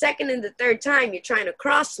after the second and the third time you're trying to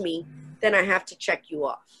cross me, then I have to check you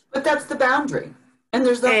off. But that's the boundary. And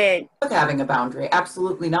there's nothing with having a boundary.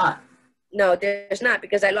 Absolutely not. No, there's not,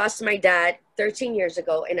 because I lost my dad 13 years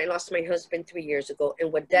ago, and I lost my husband 3 years ago.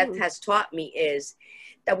 And what death has taught me is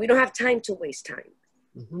that we don't have time to waste time.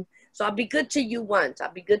 Mm-hmm. So I'll be good to you once.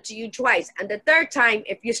 I'll be good to you twice. And the third time,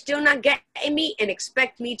 if you're still not getting me and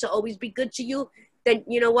expect me to always be good to you, then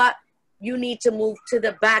you know what? You need to move to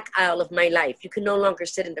the back aisle of my life. You can no longer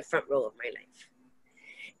sit in the front row of my life.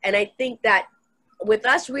 And I think that with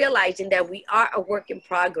us realizing that we are a work in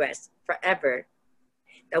progress forever,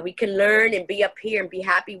 that we can learn and be up here and be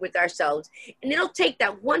happy with ourselves. And it'll take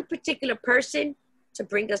that one particular person to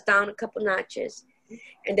bring us down a couple notches,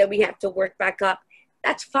 and then we have to work back up.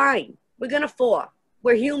 That's fine. We're going to fall.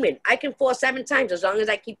 We're human. I can fall 7 times as long as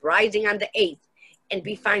I keep rising on the 8th and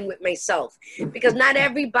be fine with myself. Because not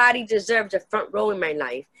everybody deserves a front row in my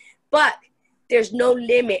life. But there's no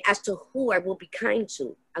limit as to who I will be kind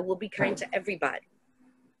to. I will be kind to everybody.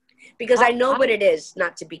 Because I know what it is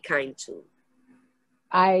not to be kind to.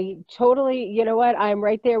 I totally, you know what? I'm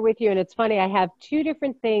right there with you. And it's funny, I have 2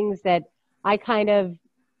 different things that I kind of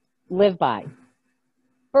live by.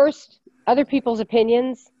 First, other people's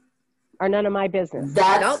opinions are none of my business.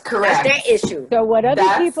 That's correct. That's their issue. So what other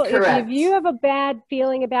people, if you have a bad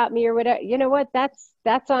feeling about me or whatever, you know what? That's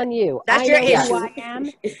on you. That's your issue. Who I am.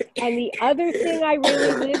 And the other thing I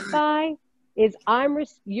really live by is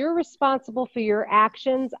you're responsible for your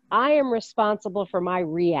actions. I am responsible for my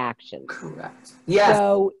reactions. Correct. Yes.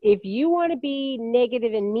 So if you want to be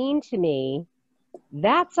negative and mean to me,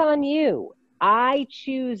 that's on you. I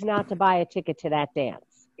choose not to buy a ticket to that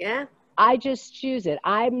dance. Yeah. I just choose it.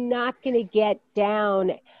 I'm not going to get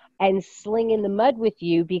down and sling in the mud with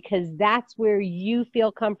you because that's where you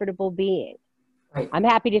feel comfortable being. Right. I'm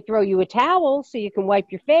happy to throw you a towel so you can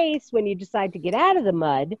wipe your face when you decide to get out of the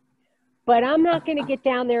mud, but I'm not going to get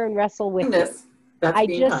down there and wrestle with you.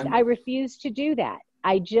 I refuse to do that.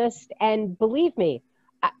 And believe me,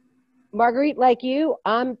 Marguerite, like you,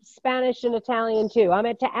 I'm Spanish and Italian too.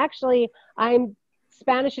 I'm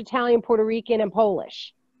Spanish, Italian, Puerto Rican, and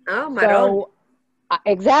Polish. Oh, my God.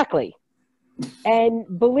 Exactly.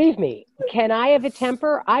 And believe me, can I have a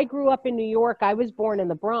temper? I grew up in New York. I was born in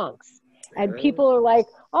the Bronx. And people are like,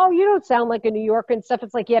 oh, you don't sound like a New Yorker and stuff.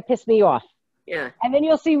 It's like, yeah, piss me off. Yeah. And then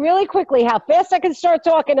you'll see really quickly how fast I can start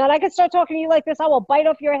talking. And I can start talking to you like this. I will bite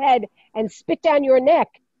off your head and spit down your neck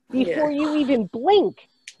before you even blink.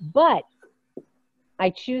 But I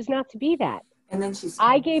choose not to be that. And then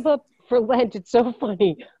I gave up for Lent. It's so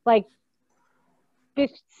funny. Like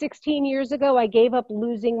 16 years ago, I gave up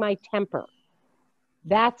losing my temper.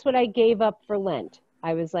 That's what I gave up for Lent.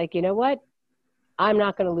 I was like, you know what? I'm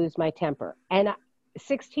not going to lose my temper. And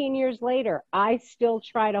 16 years later, I still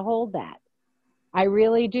try to hold that. I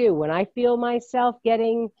really do. When I feel myself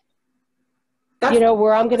getting,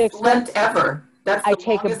 where I'm going to Lent ever. That's the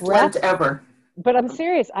longest Lent ever. But I'm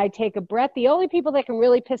serious. I take a breath. The only people that can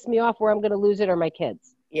really piss me off where I'm going to lose it are my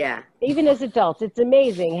kids. Yeah. Even as adults, it's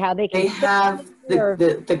amazing how they can. They have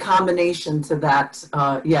the combination to that.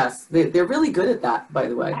 Yes, they're really good at that, by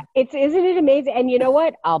the way. Isn't it amazing? And you know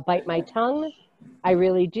what? I'll bite my tongue. I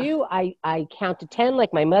really do. I count to 10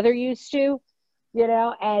 like my mother used to,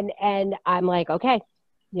 and I'm like, okay,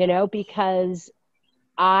 because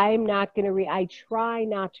I'm not going to I try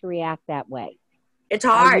not to react that way. It's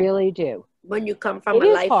I hard really do. when you come from It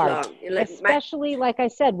a is hard, lifelong. Like especially, like I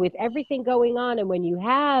said, with everything going on, and when you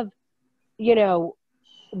have, you know,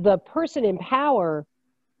 the person in power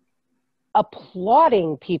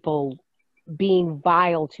applauding people being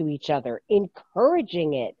vile to each other,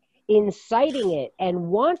 encouraging it, inciting it, and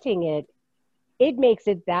wanting it, it makes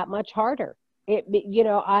it that much harder.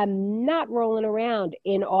 I'm not rolling around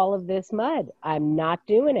in all of this mud. I'm not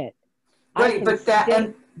doing it. Right, but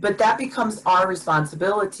that becomes our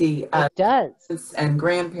responsibility as it does. parents and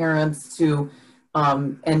grandparents to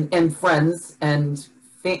and friends and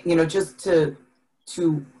just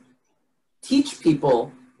to teach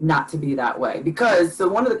people not to be that way. Because so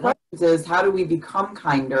one of the questions is, how do we become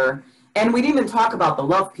kinder? And we didn't even talk about the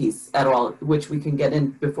love piece at all, which we can get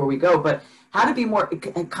in before we go. But how to be more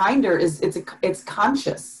kinder is it's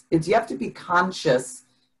conscious. You have to be conscious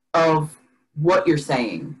of what you're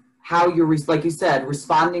saying, how you're, like you said,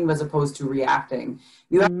 responding as opposed to reacting.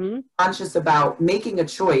 You have to be conscious about making a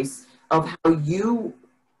choice of how you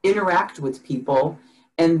interact with people,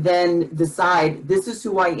 and then decide, this is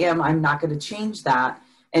who I am. I'm not going to change that.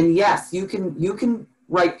 And yes, you can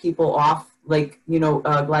write people off, like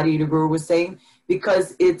Gladiator Brewer was saying,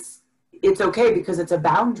 because it's okay, because it's a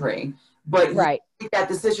boundary. But you make that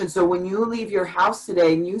decision. So when you leave your house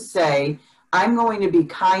today and you say, I'm going to be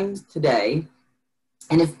kind today,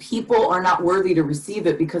 and if people are not worthy to receive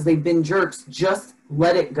it because they've been jerks, just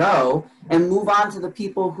let it go and move on to the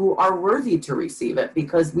people who are worthy to receive it.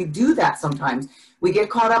 Because we do that sometimes. We get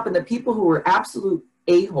caught up in the people who are absolute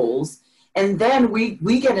a-holes, and then we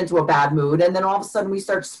get into a bad mood, and then all of a sudden we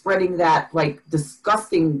start spreading that like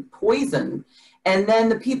disgusting poison. And then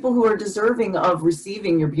the people who are deserving of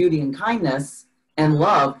receiving your beauty and kindness and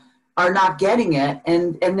love are not getting it,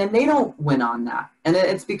 and then they don't win on that, and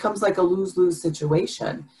it becomes like a lose-lose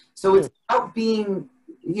situation. So it's about being,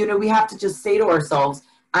 we have to just say to ourselves,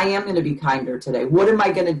 I am going to be kinder today. What am I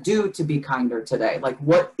going to do to be kinder today? Like,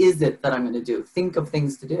 what is it that I'm going to do? Think of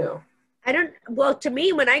things to do. Well, to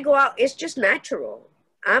me, when I go out, it's just natural.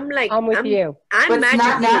 I'm with you. But it's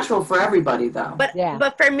not natural for everybody, though.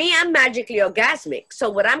 But for me, I'm magically orgasmic. So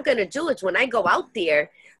what I'm going to do is, when I go out there,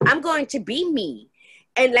 I'm going to be me.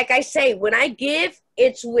 And like I say, when I give,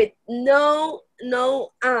 it's with no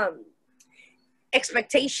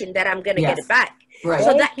expectation that I'm going to get it back. Right.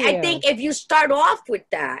 So I think if you start off with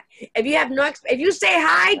that, if you say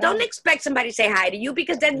hi, don't expect somebody to say hi to you,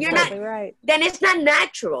 because then you're not, then it's not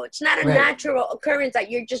natural. It's not a natural occurrence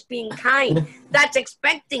that you're just being kind. That's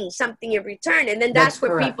expecting something in return. And then that's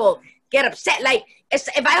where people get upset. Like,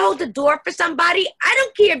 if I hold the door for somebody, I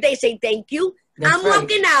don't care if they say thank you. I'm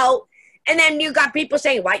walking out. And then you got people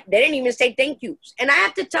saying, why? They didn't even say thank yous. And I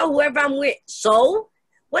have to tell whoever I'm with, so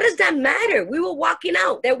what does that matter? We were walking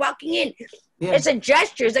out. They're walking in. Yeah. It's a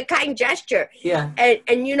gesture. It's a kind gesture. Yeah. And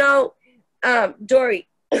Dory,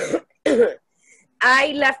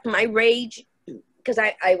 I left my rage because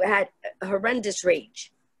I had a horrendous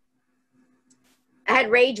rage. I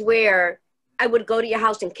had rage where I would go to your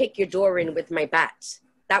house and kick your door in with my bats.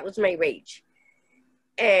 That was my rage.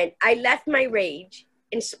 And I left my rage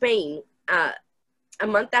in Spain. A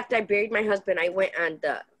month after I buried my husband, I went on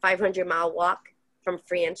the 500-mile walk from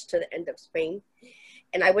France to the end of Spain.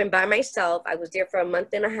 And I went by myself. I was there for a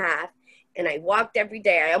month and a half, and I walked every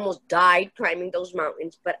day. I almost died climbing those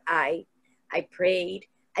mountains, but I prayed.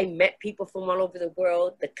 I met people from all over the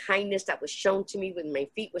world. The kindness that was shown to me when my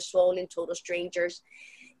feet were swollen, total strangers.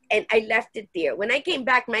 And I left it there. When I came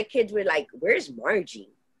back, my kids were like, where's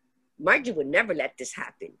Margie? Margie would never let this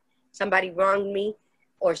happen. Somebody wronged me,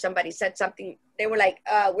 or somebody said something. They were like,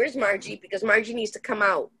 where's Margie? Because Margie needs to come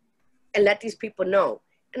out and let these people know.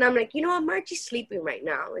 And I'm like, you know what? Margie's sleeping right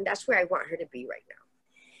now, and that's where I want her to be right now.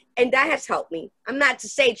 And that has helped me. I'm not to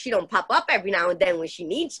say she don't pop up every now and then when she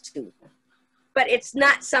needs to, but it's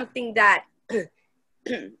not something that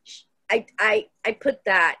I put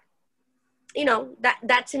that,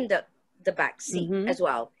 that's in the back seat as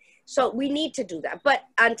well. So we need to do that. But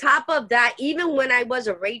on top of that, even when I was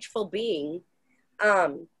a rageful being,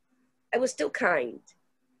 I was still kind.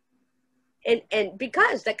 And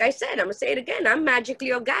because, like I said, I'm gonna say it again, I'm magically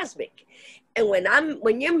orgasmic. And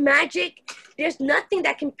when you're magic, there's nothing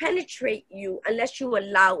that can penetrate you unless you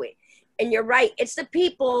allow it. And you're right, it's the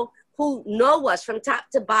people who know us from top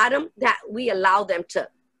to bottom that we allow them to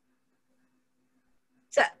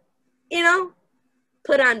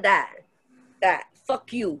put on that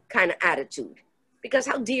fuck you kind of attitude. Because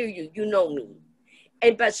how dare you? You know me.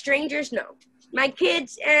 But strangers, no. My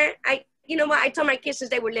kids, you know what? I told my kids since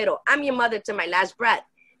they were little, I'm your mother to my last breath.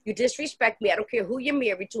 You disrespect me, I don't care who you're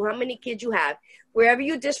married to, how many kids you have. Wherever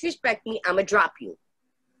you disrespect me, I'm going to drop you.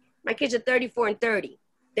 My kids are 34 and 30.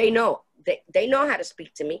 They know. They know how to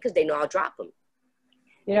speak to me because they know I'll drop them.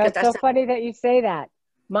 You know, it's so funny that you say that.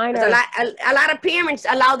 Mine are... a lot of parents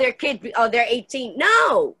allow their kids, oh, they're 18.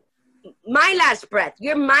 No, my last breath.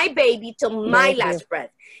 You're my baby till my last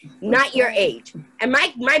breath, not your age. And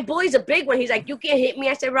my boy's a big one. He's like, you can't hit me.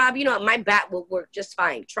 I said, Rob, you know, my bat will work just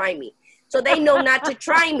fine. Try me. So they know not to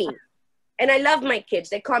try me. And I love my kids.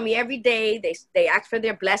 They call me every day. They ask for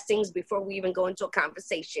their blessings before we even go into a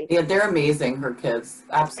conversation. Yeah, they're amazing, her kids.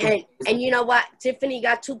 Absolutely. And you know what? Tiffany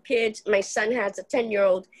got 2 kids. My son has a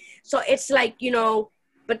 10-year-old. So it's like, you know,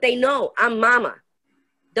 but they know I'm mama.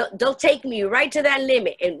 They'll take me right to that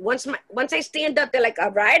limit. And once I stand up, they're like,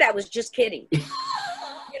 all right, I was just kidding.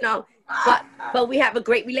 You know, but we have a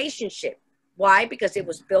great relationship. Why? Because it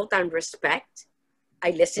was built on respect. I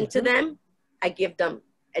listen to them. I give them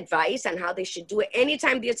advice on how they should do it.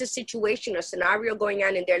 Anytime there's a situation or scenario going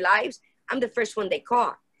on in their lives, I'm the first one they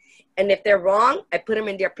call. And if they're wrong, I put them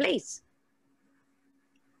in their place.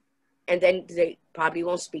 And then they probably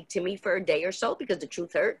won't speak to me for a day or so because the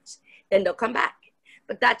truth hurts. Then they'll come back.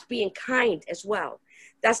 But that's being kind as well.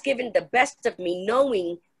 That's giving the best of me,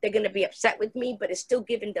 knowing they're going to be upset with me, but it's still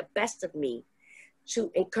giving the best of me to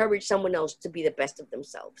encourage someone else to be the best of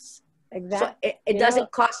themselves. Exactly. So it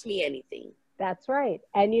doesn't cost me anything. That's right.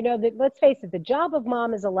 And you know, let's face it, the job of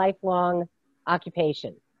mom is a lifelong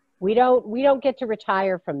occupation. We don't get to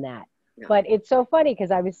retire from that. No. But it's so funny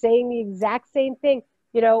because I was saying the exact same thing.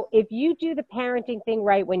 You know, if you do the parenting thing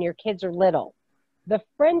right when your kids are little, the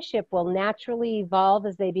friendship will naturally evolve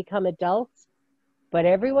as they become adults. But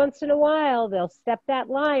every once in a while, they'll step that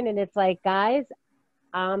line and it's like, guys,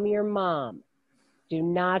 I'm your mom. Do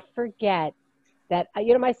not forget that,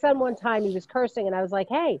 you know, my son one time, he was cursing and I was like,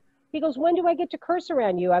 hey, he goes, when do I get to curse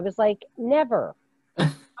around you? I was like, never.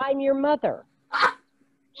 I'm your mother.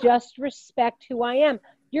 Just respect who I am.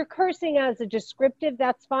 You're cursing as a descriptive,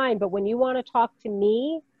 that's fine. But when you want to talk to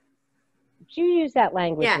me, you use that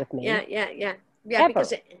language with me. Yeah,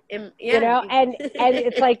 because you know, and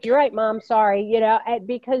it's like, you're right, Mom, sorry, you know,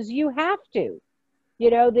 because you have to. You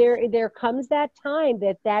know, there comes that time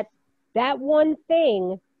that one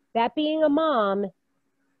thing, that being a mom,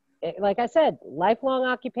 like I said, lifelong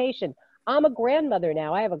occupation. I'm a grandmother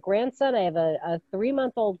now. I have a grandson. I have a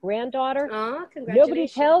 3-month-old granddaughter. Oh, congratulations. Nobody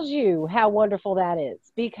tells you how wonderful that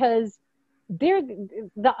is because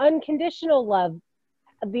the unconditional love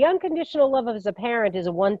as a parent is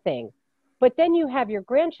one thing. But then you have your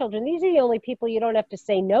grandchildren. These are the only people you don't have to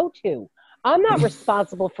say no to. I'm not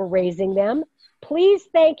responsible for raising them. Please,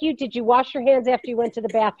 thank you. Did you wash your hands after you went to the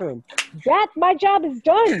bathroom? My job is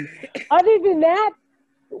done. Other than that,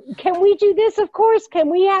 can we do this? Of course. Can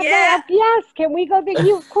we have that? Yes. Can we go there?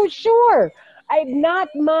 You, of course, sure. Not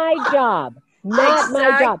my job. Not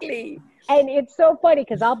my job. And it's so funny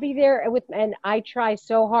because I'll be there and I try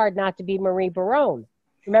so hard not to be Marie Barone.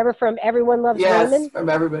 Remember from Everyone Loves Raymond? Yes, from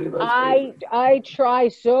Everybody Loves Raymond. I try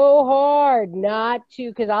so hard not to,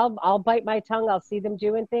 because I'll bite my tongue. I'll see them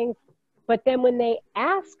doing things. But then when they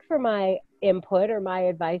ask for my input or my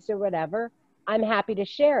advice or whatever, I'm happy to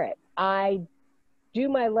share it. I do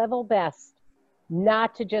my level best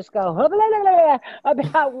not to just go blah, blah, blah,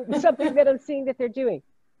 about something that I'm seeing that they're doing.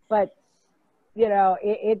 But, you know,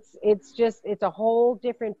 it's a whole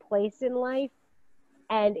different place in life.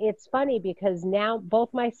 And it's funny because now both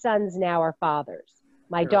my sons now are fathers.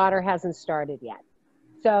 My daughter hasn't started yet.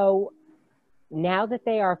 So now that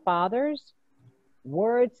they are fathers,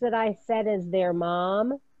 words that I said as their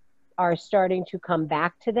mom are starting to come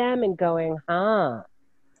back to them and going, now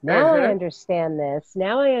I understand this.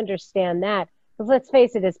 Now I understand that. Because let's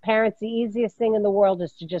face it, as parents, the easiest thing in the world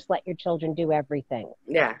is to just let your children do everything.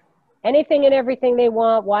 Yeah. Anything and everything they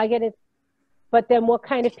want. Why get it? But then what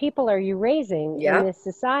kind of people are you raising in this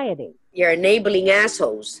society? You're enabling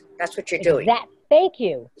assholes. That's what you're doing. Thank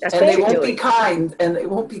you. That's and what they won't be kind. And they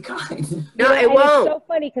won't be kind. No, it won't. It's so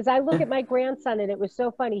funny because I look at my grandson and it was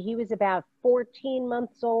so funny. He was about 14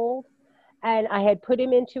 months old and I had put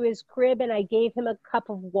him into his crib and I gave him a cup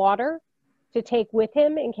of water to take with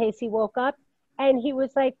him in case he woke up. And he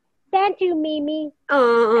was like, thank you, Mimi.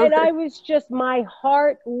 And I was just, my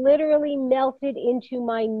heart literally melted into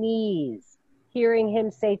my knees hearing him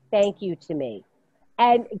say thank you to me.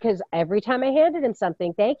 And because every time I handed him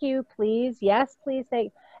something, thank you, please, yes, please,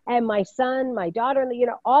 thank. And my son, my daughter, you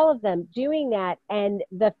know, all of them doing that. And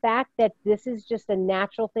the fact that this is just a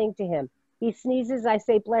natural thing to him. He sneezes, I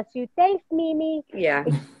say, bless you. Thanks, Mimi. Yeah.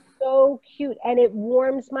 It's so cute. And it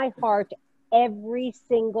warms my heart every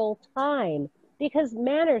single time because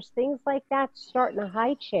manners, things like that start in a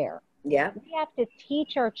high chair. Yeah. We have to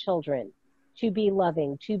teach our children to be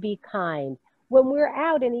loving, to be kind. when we're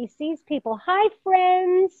out and he sees people, hi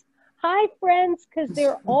friends, because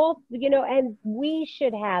they're all, and we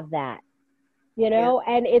should have that,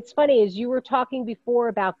 and it's funny, as you were talking before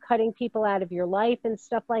about cutting people out of your life and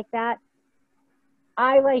stuff like that.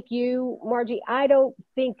 I, like you, Margie, I don't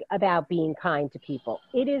think about being kind to people.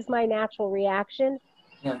 It is my natural reaction.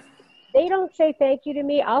 Yeah. They don't say thank you to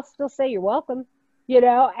me, I'll still say you're welcome,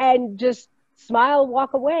 and just smile,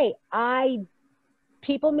 walk away.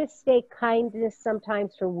 People mistake kindness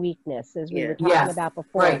sometimes for weakness, as we were talking about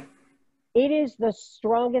before. Right. It is the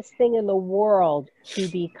strongest thing in the world to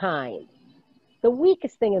be kind. The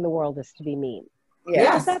weakest thing in the world is to be mean.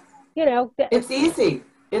 Yes. That's, it's easy.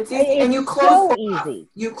 It's easy, and you close so off. easy.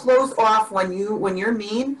 You close off when you're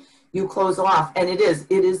mean. You close off, and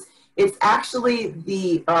it's actually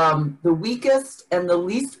the weakest and the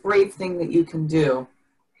least brave thing that you can do.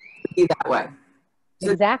 To be that way. So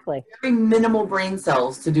exactly. Very minimal brain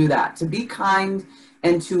cells to do that. To be kind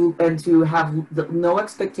and to have no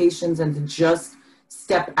expectations and to just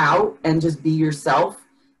step out and just be yourself.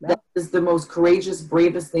 That is the most courageous,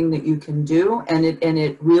 bravest thing that you can do, and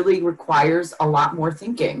it really requires a lot more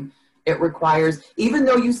thinking. It requires, even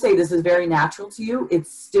though you say this is very natural to you, it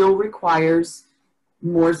still requires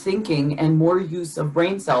more thinking and more use of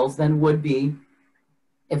brain cells than would be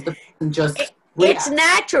if the person just It's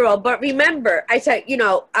natural, but remember, I said,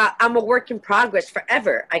 I'm a work in progress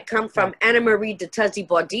forever. I come from Ana Marie de Tuzzi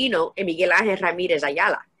Baudino and Miguel Ángel Ramírez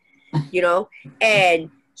Ayala, and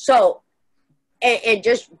so. And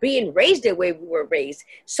just being raised the way we were raised.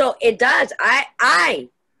 So it does. I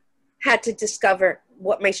had to discover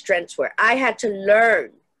what my strengths were. I had to learn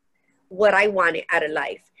what I wanted out of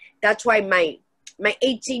life. That's why my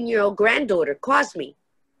 18-year-old granddaughter calls me.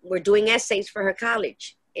 We're doing essays for her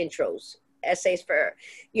college intros, essays for her.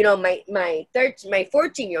 My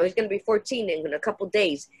 14-year-old, he's going to be 14 in a couple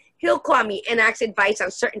days. He'll call me and ask advice on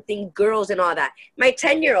certain things, girls and all that. My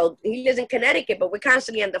 10-year-old, he lives in Connecticut, but we're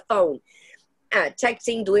constantly on the phone.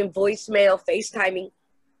 Texting, doing voicemail, FaceTiming.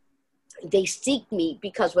 They seek me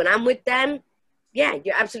because when I'm with them, yeah,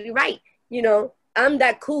 you're absolutely right. I'm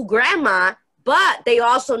that cool grandma, but they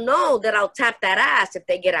also know that I'll tap that ass if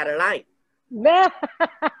they get out of line.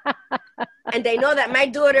 And they know that my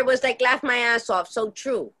daughter was like, laugh my ass off. So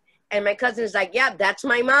true. And my cousin is like, yeah, that's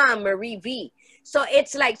my mom, Marie V. So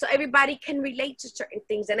it's like, so everybody can relate to certain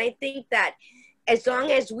things. And I think that as long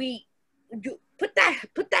as we put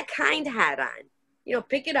that kind hat on,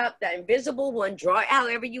 pick it up, that invisible one, draw it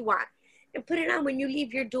however you want, and put it on when you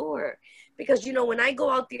leave your door. Because, when I go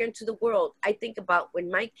out there into the world, I think about when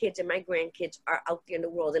my kids and my grandkids are out there in the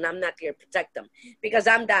world and I'm not there to protect them, because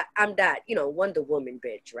I'm that, Wonder Woman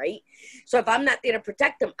bitch, right? So if I'm not there to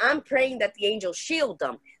protect them, I'm praying that the angels shield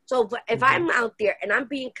them. So if I'm out there and I'm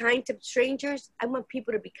being kind to strangers, I want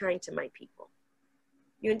people to be kind to my people.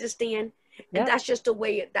 You understand? And that's just the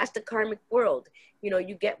way, that's the karmic world.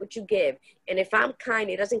 You get what you give. And if I'm kind,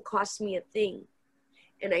 it doesn't cost me a thing.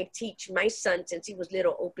 And I teach my son, since he was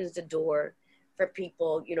little, opens the door for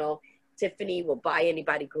people. Tiffany will buy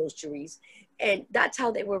anybody groceries. And that's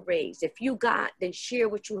how they were raised. If you got, then share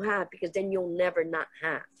what you have, because then you'll never not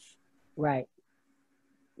have. Right.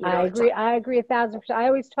 I agree 1,000%. I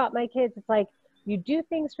always taught my kids, it's like, you do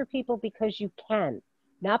things for people because you can.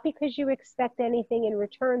 Not because you expect anything in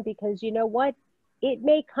return, because you know what? It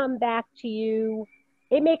may come back to you.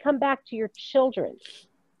 It may come back to your children.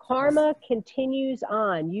 Karma continues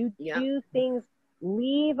on. You do things,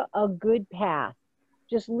 leave a good path.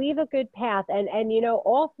 Just leave a good path. And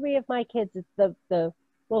all three of my kids, it's the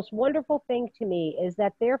most wonderful thing to me is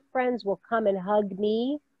that their friends will come and hug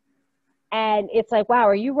me. And it's like, wow,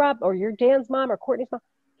 are you Rob or you're Dan's mom or Courtney's mom?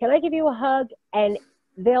 Can I give you a hug? And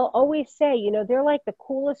they'll always say, they're like the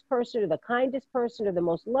coolest person or the kindest person or the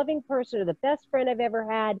most loving person or the best friend I've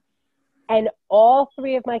ever had. And all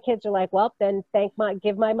three of my kids are like, well, then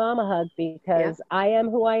give my mom a hug, because I am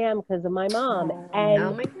who I am because of my mom.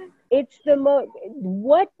 And it's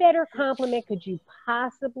what better compliment could you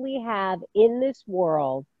possibly have in this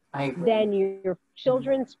world than your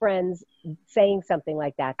children's friends saying something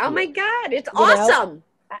like that to Oh you? My God, it's awesome.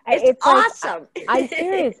 It's awesome. I'm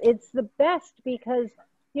serious. It's the best, because,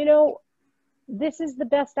 this is the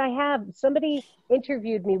best I have. Somebody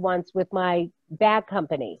interviewed me once with my bag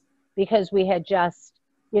company, because we had just,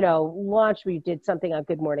 launched, we did something on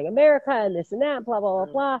Good Morning America and this and that, blah, blah,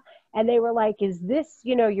 blah, blah. And they were like, is this,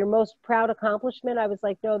 your most proud accomplishment? I was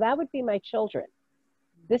like, no, that would be my children.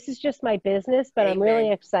 This is just my business, but I'm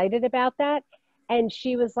really excited about that. And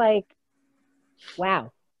she was like,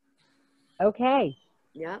 wow. Okay.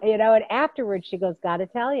 Yeah. And afterwards she goes, got to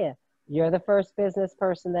tell you, you're the first business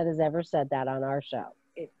person that has ever said that on our show.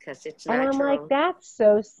 Because it's And I'm like, natural. that's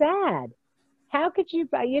so sad. How could you,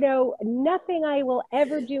 nothing I will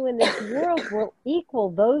ever do in this world will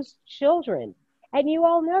equal those children. And you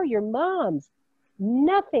all know your moms.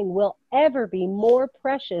 Nothing will ever be more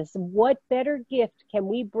precious. What better gift can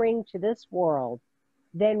we bring to this world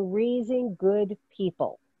than raising good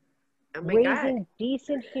people? Oh my God. Raising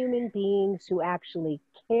decent human beings who actually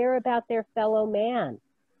care about their fellow man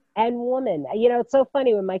and woman. It's so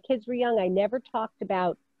funny. When my kids were young, I never talked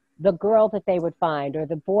about the girl that they would find or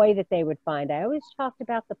the boy that they would find. I always talked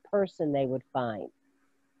about the person they would find,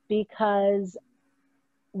 because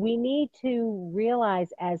we need to realize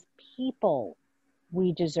as people,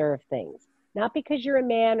 we deserve things. Not because you're a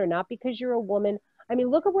man or not because you're a woman. I mean,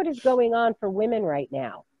 look at what is going on for women right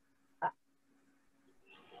now.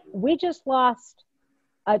 We just lost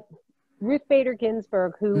Ruth Bader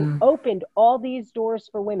Ginsburg, who opened all these doors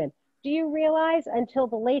for women. Do you realize until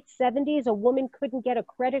the late 70s, a woman couldn't get a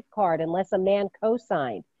credit card unless a man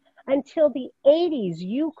co-signed? Until the 80s,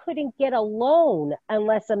 you couldn't get a loan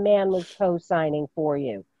unless a man was co-signing for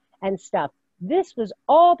you and stuff. This was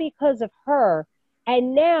all because of her.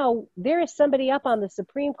 And now there is somebody up on the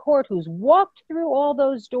Supreme Court who's walked through all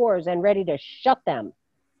those doors and ready to shut them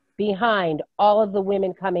behind all of the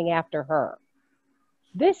women coming after her.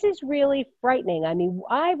 This is really frightening. I mean,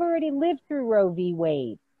 I've already lived through Roe v.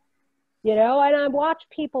 Wade, and I watch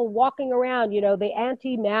people walking around, the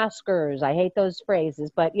anti-maskers. I hate those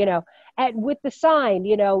phrases, but, with the sign,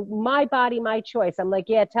 my body, my choice. I'm like,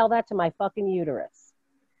 yeah, tell that to my fucking uterus.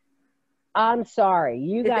 I'm sorry.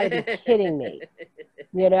 You got to be kidding me.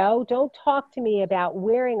 Don't talk to me about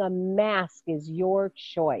wearing a mask is your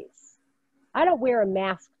choice. I don't wear a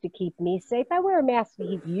mask to keep me safe. I wear a mask to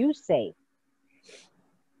keep you safe.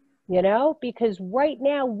 Because right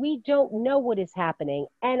now we don't know what is happening.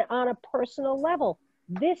 And on a personal level,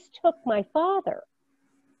 this took my father.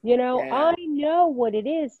 Yeah. I know what it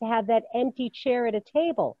is to have that empty chair at a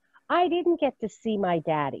table. I didn't get to see my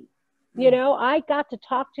daddy. I got to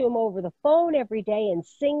talk to him over the phone every day and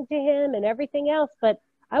sing to him and everything else, but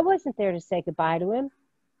I wasn't there to say goodbye to him.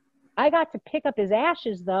 I got to pick up his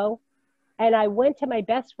ashes, though. And I went to my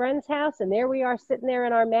best friend's house, and there we are sitting there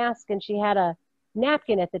in our mask, and she had a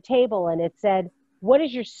napkin at the table, and it said, "What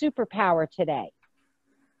is your superpower today?"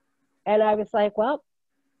 And I was like, well,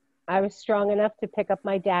 I was strong enough to pick up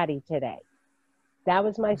my daddy today. That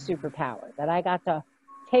was my superpower, that I got to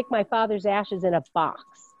take my father's ashes in a box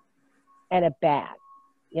and a bag.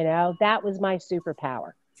 That was my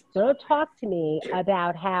superpower. So don't talk to me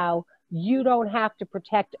about how you don't have to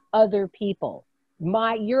protect other people.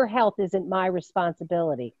 Your health isn't my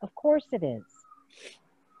responsibility. Of course it is.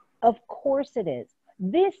 Of course it is.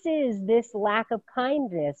 This is this lack of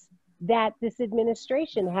kindness that this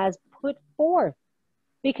administration has put forth.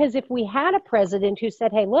 Because if we had a president who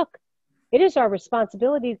said, hey, look, it is our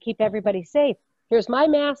responsibility to keep everybody safe. Here's my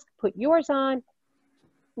mask, put yours on.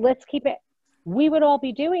 Let's keep it. We would all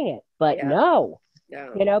be doing it. But no,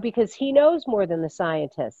 because he knows more than the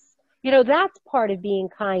scientists. That's part of being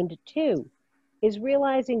kind too, is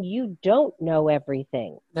realizing you don't know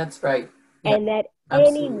everything. That's right. Yep. And that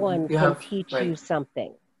anyone can teach you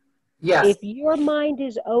something. Yes. If your mind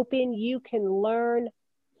is open, you can learn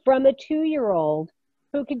from a 2-year-old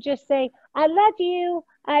who could just say, I love you.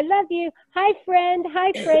 I love you. Hi, friend.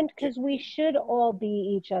 Hi, friend. Because we should all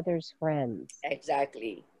be each other's friends.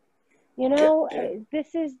 Exactly.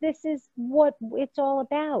 This is what it's all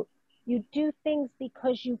about. You do things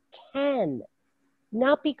because you can,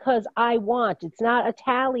 not because I want. It's not a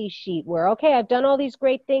tally sheet where, okay, I've done all these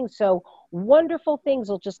great things, so wonderful things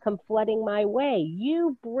will just come flooding my way.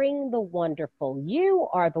 You bring the wonderful. You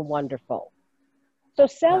are the wonderful. So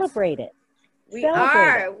celebrate it.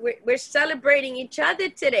 We're celebrating each other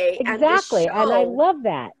today. Exactly. And I love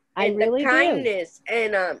that. I really do. Kindness.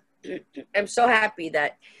 And I'm so happy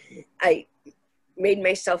that I made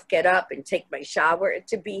myself get up and take my shower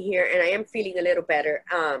to be here. And I am feeling a little better.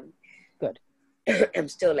 Good. I'm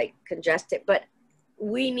still like congested, but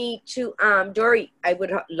we need to, Dory, I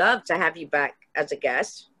would love to have you back as a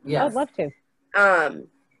guest. Yeah, I'd love to.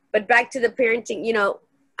 But back to the parenting,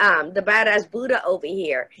 the badass Buddha over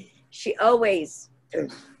here, she always,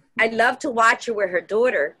 I love to watch her with her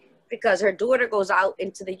daughter, because her daughter goes out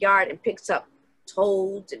into the yard and picks up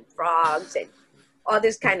toads and frogs and all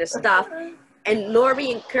this kind of stuff. And Lori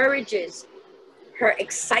encourages her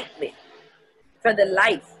excitement for the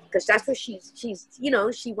life, because that's what she's,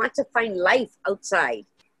 she wants to find life outside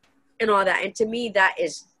and all that. And to me,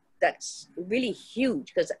 that's really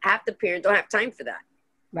huge, because half the parents don't have time for that.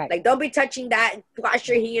 Right. Like, don't be touching that, wash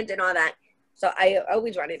your hands and all that. So I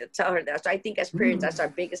always wanted to tell her that. So I think as parents, that's our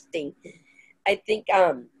biggest thing. I think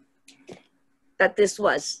that this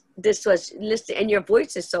was listen, and your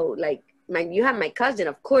voice is so like you have my cousin,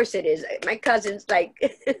 of course it is. My cousin's like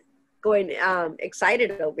going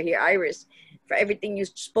excited over here, Iris, for everything you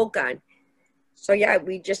spoke on. So yeah,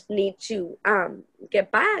 we just need to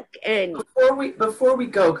get back. And before we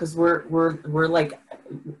go, because we're like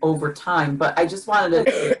over time, but I just wanted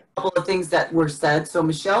to a couple of things that were said. So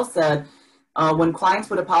Michelle said, when clients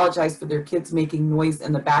would apologize for their kids making noise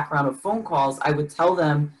in the background of phone calls, I would tell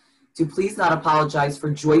them to please not apologize for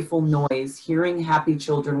joyful noise. Hearing happy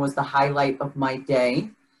children was the highlight of my day.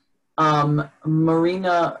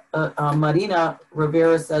 Marina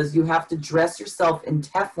Rivera says, you have to dress yourself in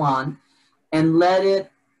Teflon and let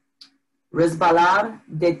it resbalar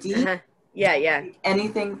de ti. Yeah.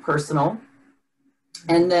 Anything personal.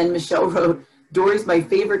 And then Michelle wrote, Dory's my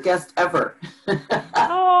favorite guest ever.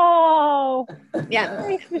 Oh, yeah.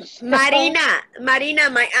 thanks, Marina,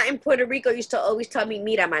 my aunt in Puerto Rico used to always tell me,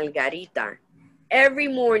 mira, Margarita, every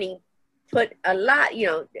morning put a lot,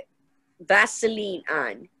 Vaseline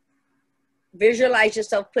on. Visualize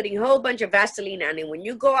yourself putting a whole bunch of Vaseline on, and when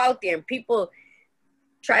you go out there and people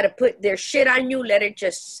try to put their shit on you, let it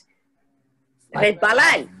just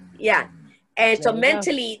resbalar. Yeah. And so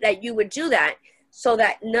mentally that you would do that so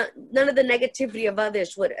that none of the negativity of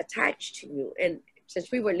others would attach to you. And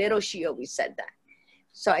since we were little, she always said that.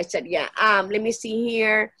 So I said, yeah. Let me see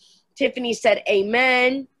here. Tiffany said,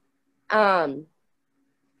 amen. Iris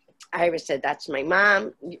said, that's my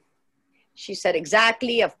mom. She said,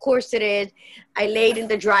 exactly. Of course it is. I laid in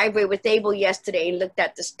the driveway with Abel yesterday and looked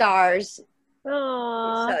at the stars.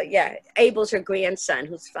 Aww. So yeah, Abel's her grandson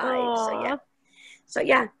who's 5. Aww.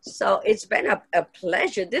 So it's been a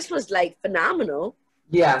pleasure. This was like phenomenal.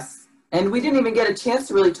 Yes. And we didn't even get a chance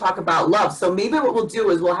to really talk about love. So maybe what we'll do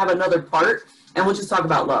is we'll have another part and we'll just talk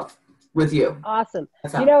about love with you. Awesome.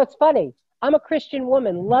 It's funny. I'm a Christian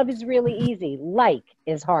woman. Love is really easy. Like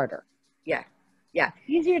is harder. Yeah.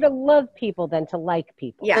 Easier to love people than to like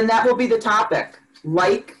people. Yeah. And that will be the topic.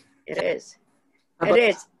 Like. It is. It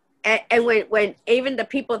is. And when even the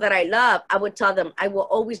people that I love, I would tell them, I will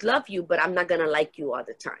always love you, but I'm not going to like you all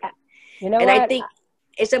the time. I think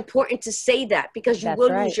it's important to say that because you will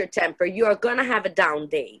lose your temper. You are going to have a down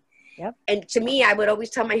day. Yep. And to me, I would always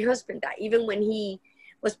tell my husband that, even when he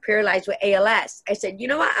was paralyzed with ALS, I said, you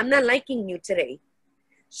know what? I'm not liking you today.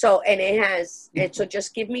 So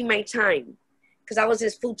just give me my time. Because I was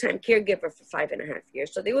his full-time caregiver for 5.5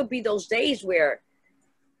 years. So there would be those days where,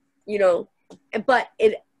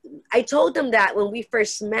 I told them that when we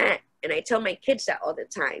first met, and I tell my kids that all the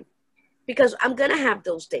time, because I'm going to have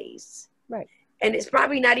those days. Right. And it's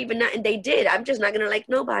probably not even nothing they did. I'm just not going to like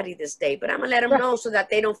nobody this day, but I'm going to let them know so that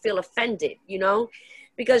they don't feel offended,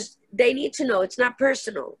 because they need to know it's not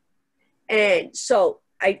personal. And so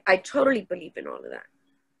I totally believe in all of that.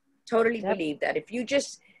 Totally believe that if you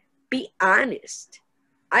just be honest,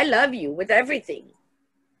 I love you with everything.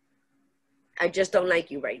 I just don't like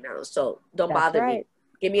you right now. So don't bother me.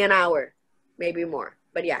 Give me an hour, maybe more.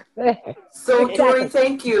 But yeah. So Dory,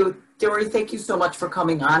 thank you. Dory, thank you so much for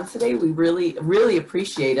coming on today. We really, really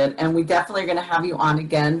appreciate it. And we definitely are going to have you on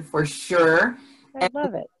again for sure. I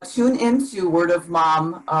love it. Tune into Word of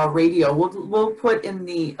Mom Radio. We'll put in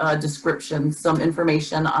the description some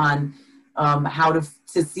information on how to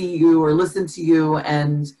see you or listen to you.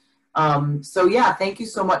 And thank you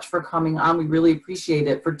so much for coming on. We really appreciate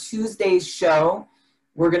it. For Tuesday's show,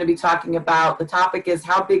 we're going to be talking about, the topic is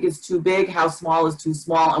how big is too big, how small is too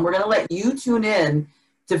small. And we're going to let you tune in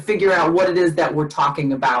to figure out what it is that we're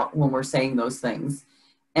talking about when we're saying those things.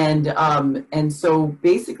 And so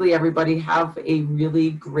basically everybody have a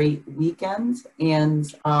really great weekend.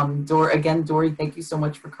 And Dory, thank you so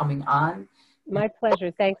much for coming on. My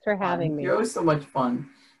pleasure. Thanks for having me. It was so much fun.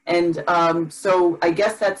 And so I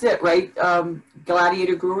guess that's it, right?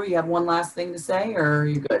 Gladiator Guru, you have one last thing to say, or are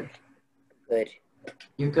you good? Good.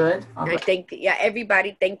 You're good? All right. I think,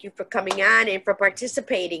 everybody, thank you for coming on and for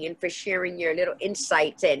participating and for sharing your little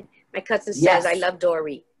insights. And my cousin says, I love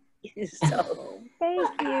Dory. So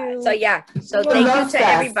thank you. So thank you to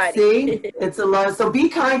everybody. See, it's a love. So be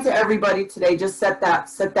kind to everybody today. Just set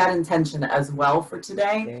that intention as well for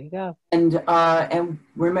today. There you go. And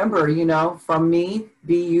remember, from me,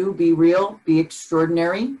 be you, be real, be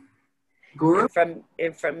extraordinary. Guru.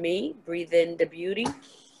 And from me, breathe in the beauty,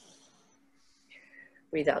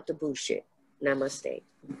 breathe out the bullshit. Namaste.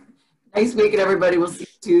 Nice weekend, everybody. We'll see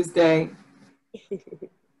you Tuesday.